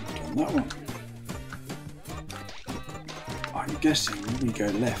 We've done that one. I'm guessing we go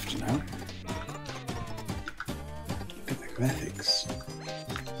left now. Look at the graphics.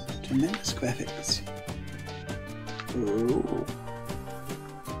 Tremendous graphics. Ooh.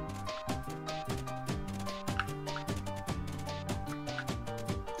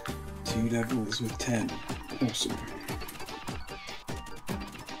 Two levels with 10. Awesome.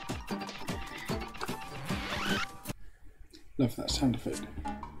 Love that sound effect.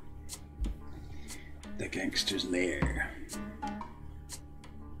 The gangster's lair.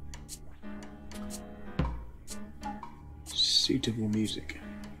 Suitable music.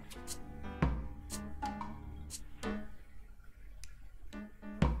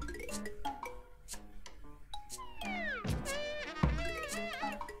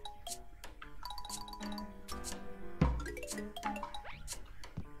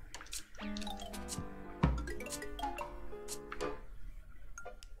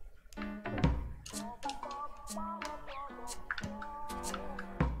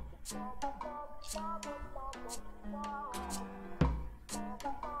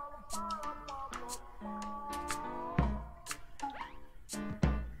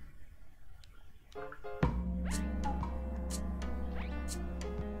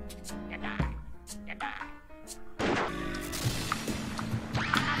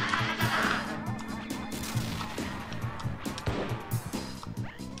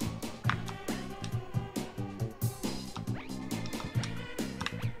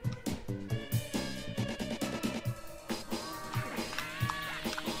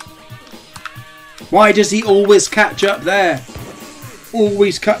 Why does he always catch up there?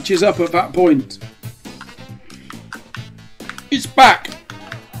 Always catches up at that point. It's back.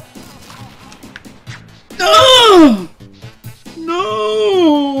 No!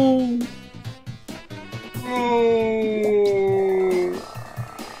 No!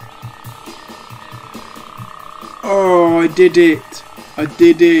 Oh, I did it. I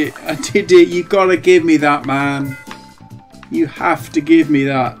did it. I did it. You gotta give me that, man. You have to give me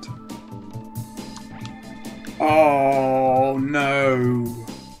that. Oh no.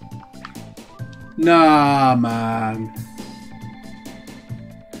 Nah, man.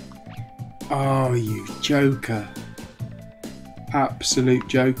 Oh, you joker. Absolute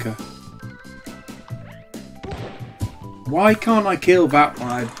joker. Why can't I kill that one?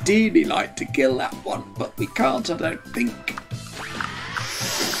 I'd dearly like to kill that one, but we can't, I don't think.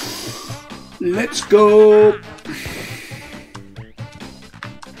 Let's go.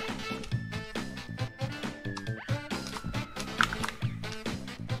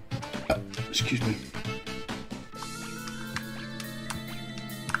 Excuse me.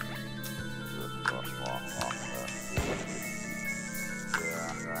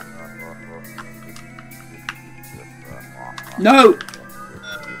 No!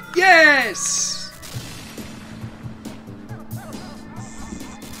 Yes!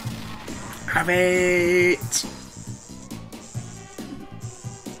 Have it!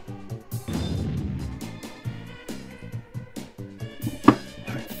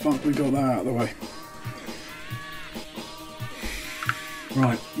 Fuck, we got that out of the way.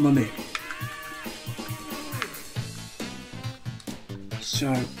 Right, money.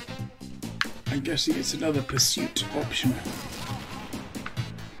 So, I'm guessing it's another pursuit option.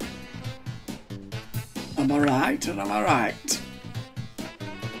 Am I right or am I right?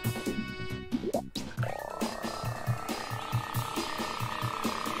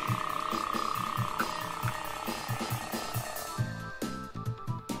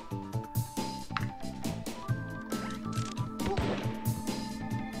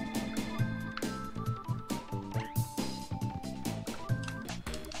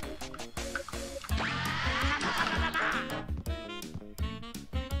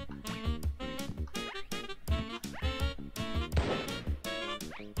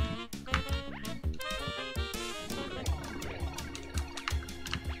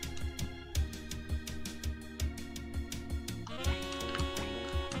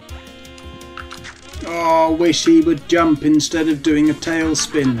 Oh, wish he would jump instead of doing a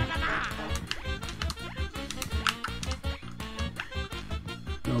tailspin.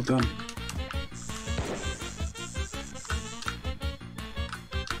 Well done.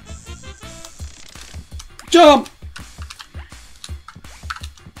 Jump!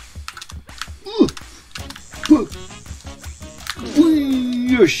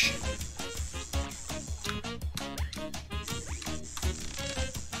 Whoosh!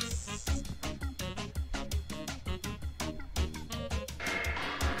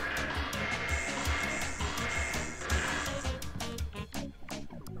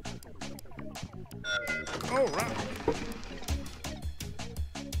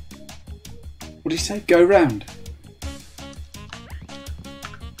 What did he say? Go round.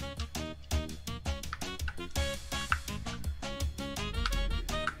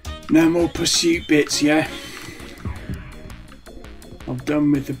 No more pursuit bits, yeah? I'm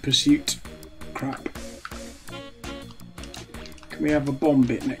done with the pursuit crap. Can we have a bomb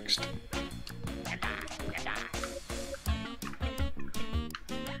bit next?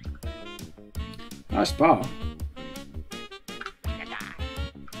 Nice bar.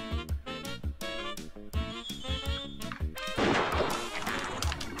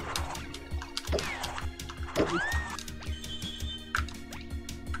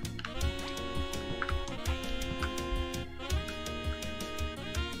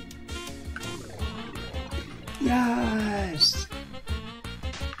 Yes.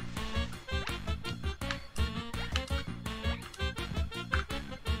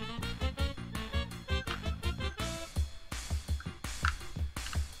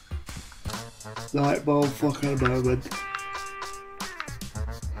 Light bulb fucking moment.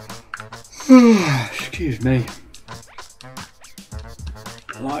 Excuse me.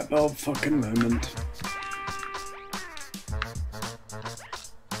 Light bulb fucking moment.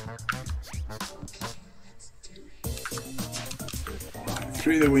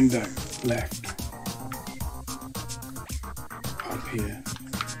 Through the window, left. Up here.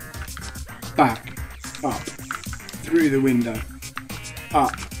 Back, up. Through the window.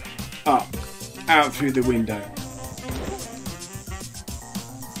 Up, up. Out through the window.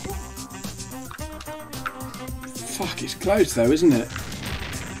 Fuck, it's closed though, isn't it?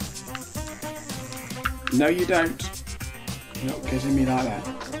 No, you don't. You're not kissing me like that.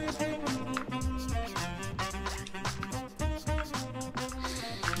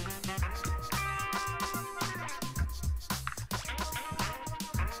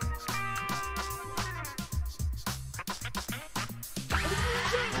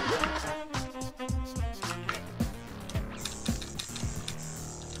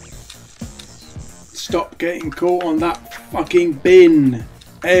 Stop getting caught on that fucking bin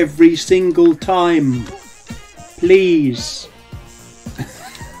every single time. Please.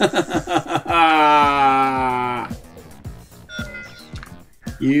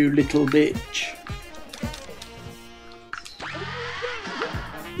 You little bitch.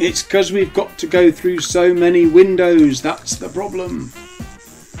 It's because we've got to go through so many windows, that's the problem.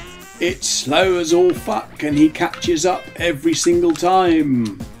 It's slow as all fuck and he catches up every single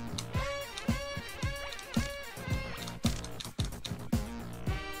time.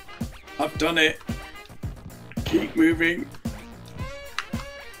 I've done it. Keep moving.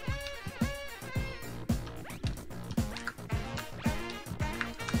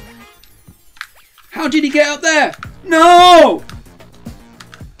 How did he get up there? No!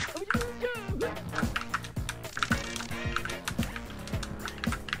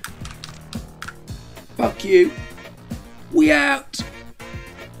 Fuck you. We out.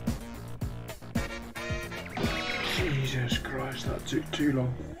 Jesus Christ, that took too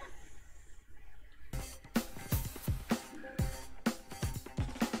long.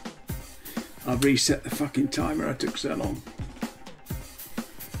 I've reset the fucking timer, I took so long.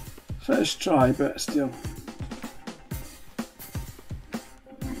 First try, but still.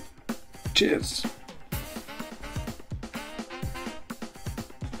 Cheers.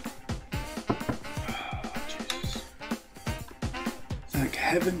 Oh, Jesus. Thank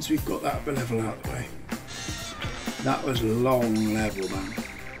heavens we've got that level out of the way. That was a long level, man.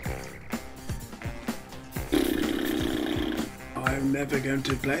 I'm never going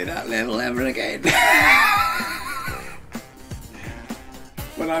to play that level ever again.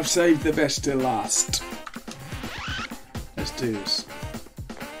 But I've saved the best till last. Let's do this.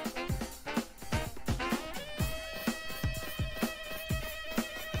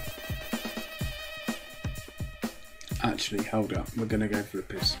 Actually, hold up. We're going to go for a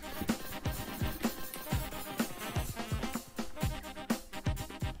piss.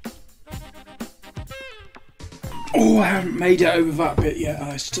 Oh, I haven't made it over that bit yet.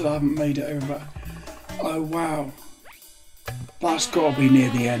 I still haven't made it over that. Oh, wow. That's got to be near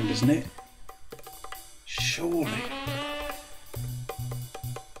the end, isn't it? Surely.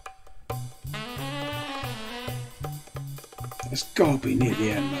 It's got to be near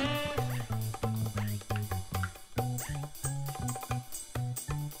the end, man.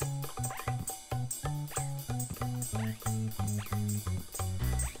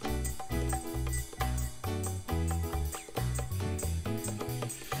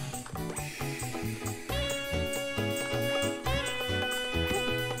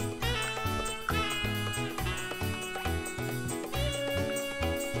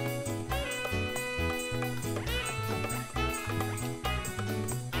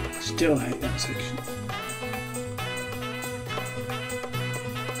 Still hate that section.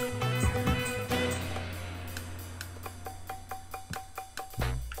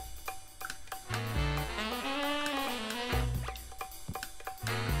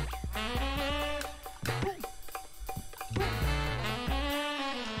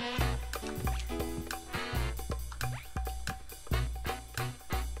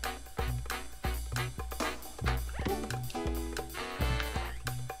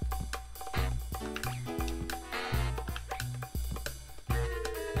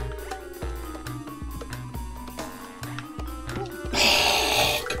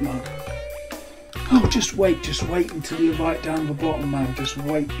 Come on. Oh, just wait until you're right down the bottom, man. Just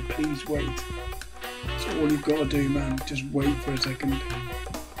wait, please wait. That's all you've got to do, man. Just wait for a second.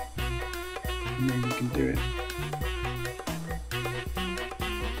 And then you can do it.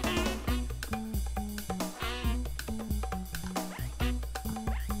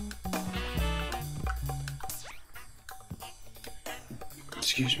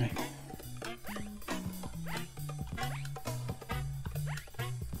 Excuse me.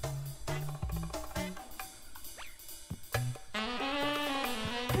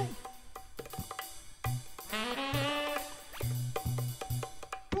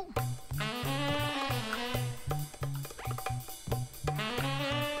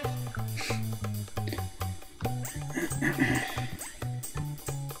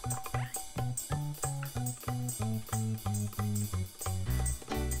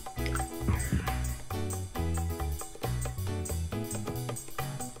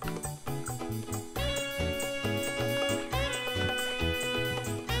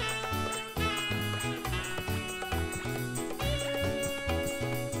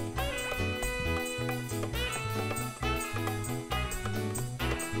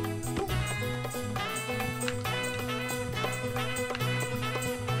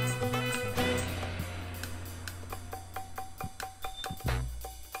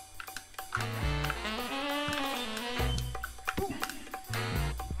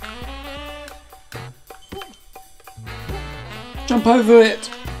 Jump over it!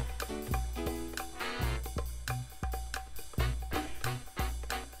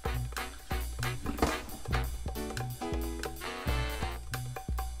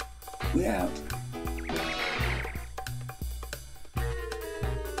 We're out.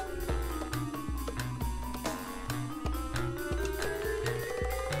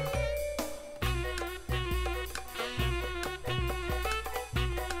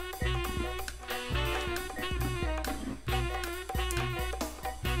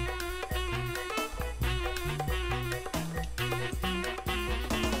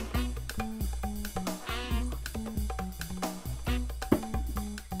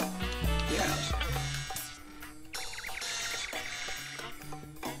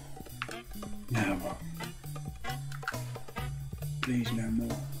 Now what? Please no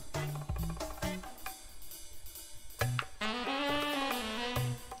more.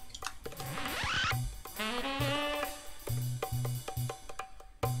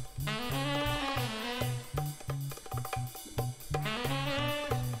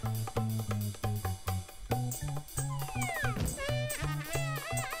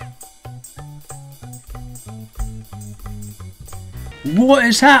 What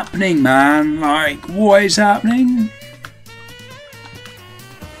is happening, man? Like, what is happening?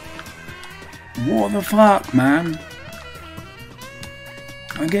 What the fuck, man?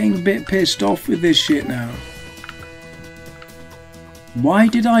 I'm getting a bit pissed off with this shit now. Why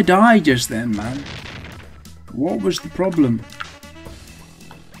did I die just then, man? What was the problem?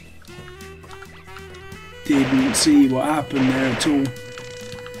 Didn't see what happened there at all.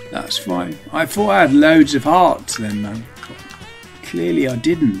 That's fine. I thought I had loads of hearts then, man. Clearly I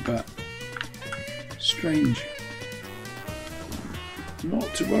didn't, but strange.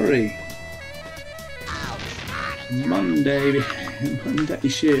 Not to worry. Monday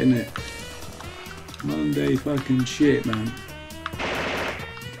shit, innit? Monday fucking shit, man.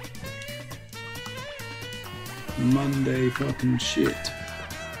 Monday fucking shit.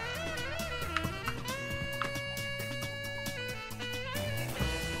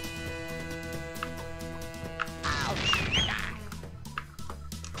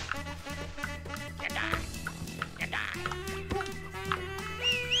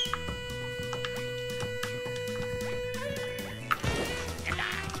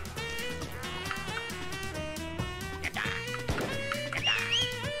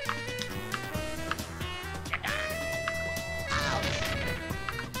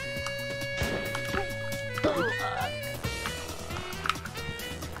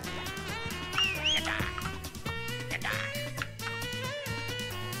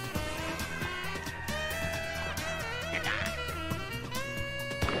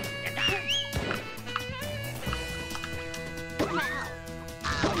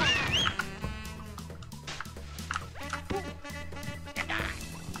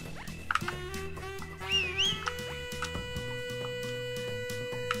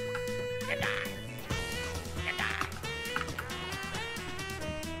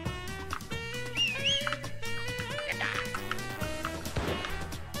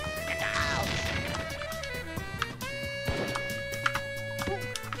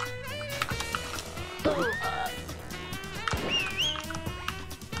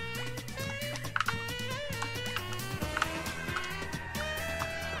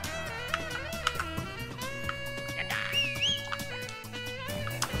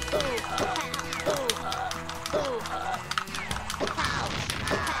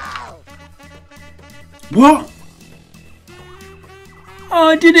 What? Oh,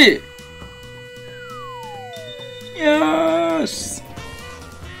 I did it! Yes!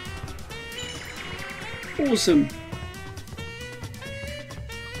 Awesome.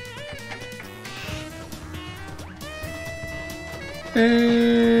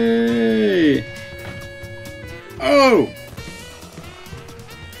 Hey! Oh!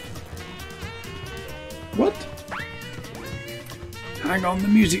 What? Hang on, the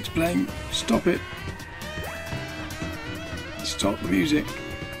music's playing. Stop it. Stop the music.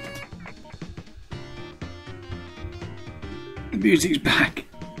 The music's back.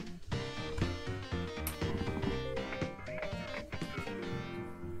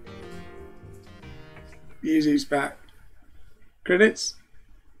 Music's back. Credits.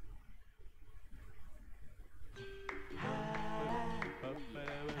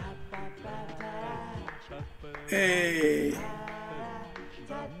 Hey.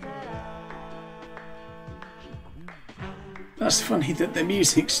 That's funny that the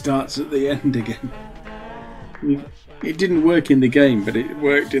music starts at the end again. It didn't work in the game, but it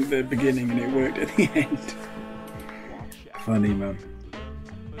worked in the beginning and it worked at the end. Funny, man.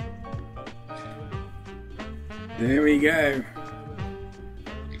 There we go.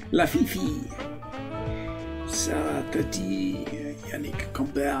 La Fifi. Sarah, Tati, Yannick,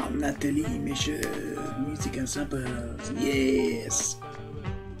 Compère, Nathalie, Michel, Musique and Samples. Yes.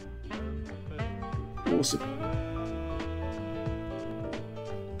 Awesome.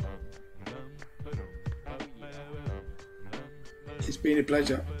 It's been a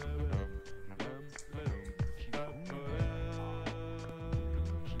pleasure.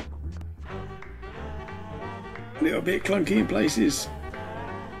 A little bit clunky in places,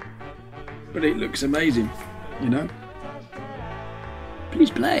 but it looks amazing, you know.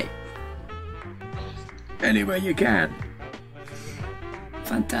 Please play anywhere you can.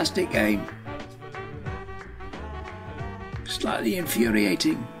 Fantastic game. Slightly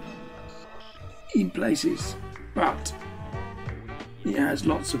infuriating in places, but it has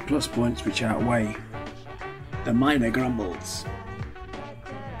lots of plus points which outweigh the minor grumbles.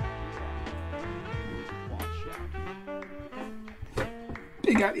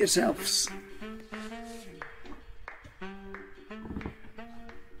 Big up yourselves.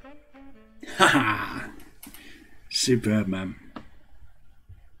 Haha. Superb, man.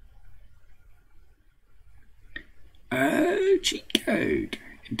 Oh, cheat code.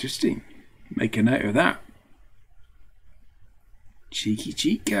 Interesting. Make a note of that. Cheeky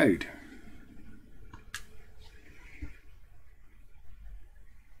cheat code.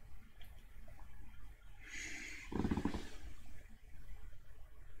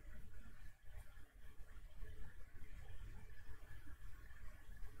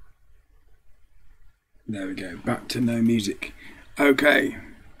 There we go. Back to no music. Okay.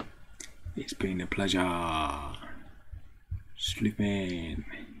 It's been a pleasure. Sleeping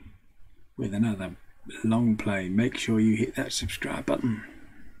with another long play. Make sure you hit that subscribe button.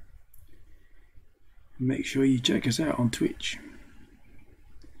 Make sure you check us out on Twitch.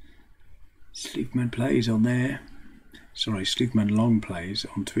 Sleepman Plays on there. Sorry, Sleepman Long Plays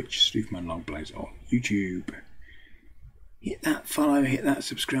on Twitch. Sleepman Long Plays on YouTube. Hit that follow, hit that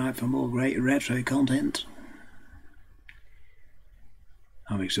subscribe for more great retro content.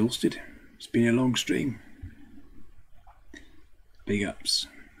 I'm exhausted. It's been a long stream. Big ups.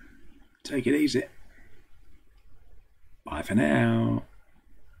 Take it easy. Bye for now.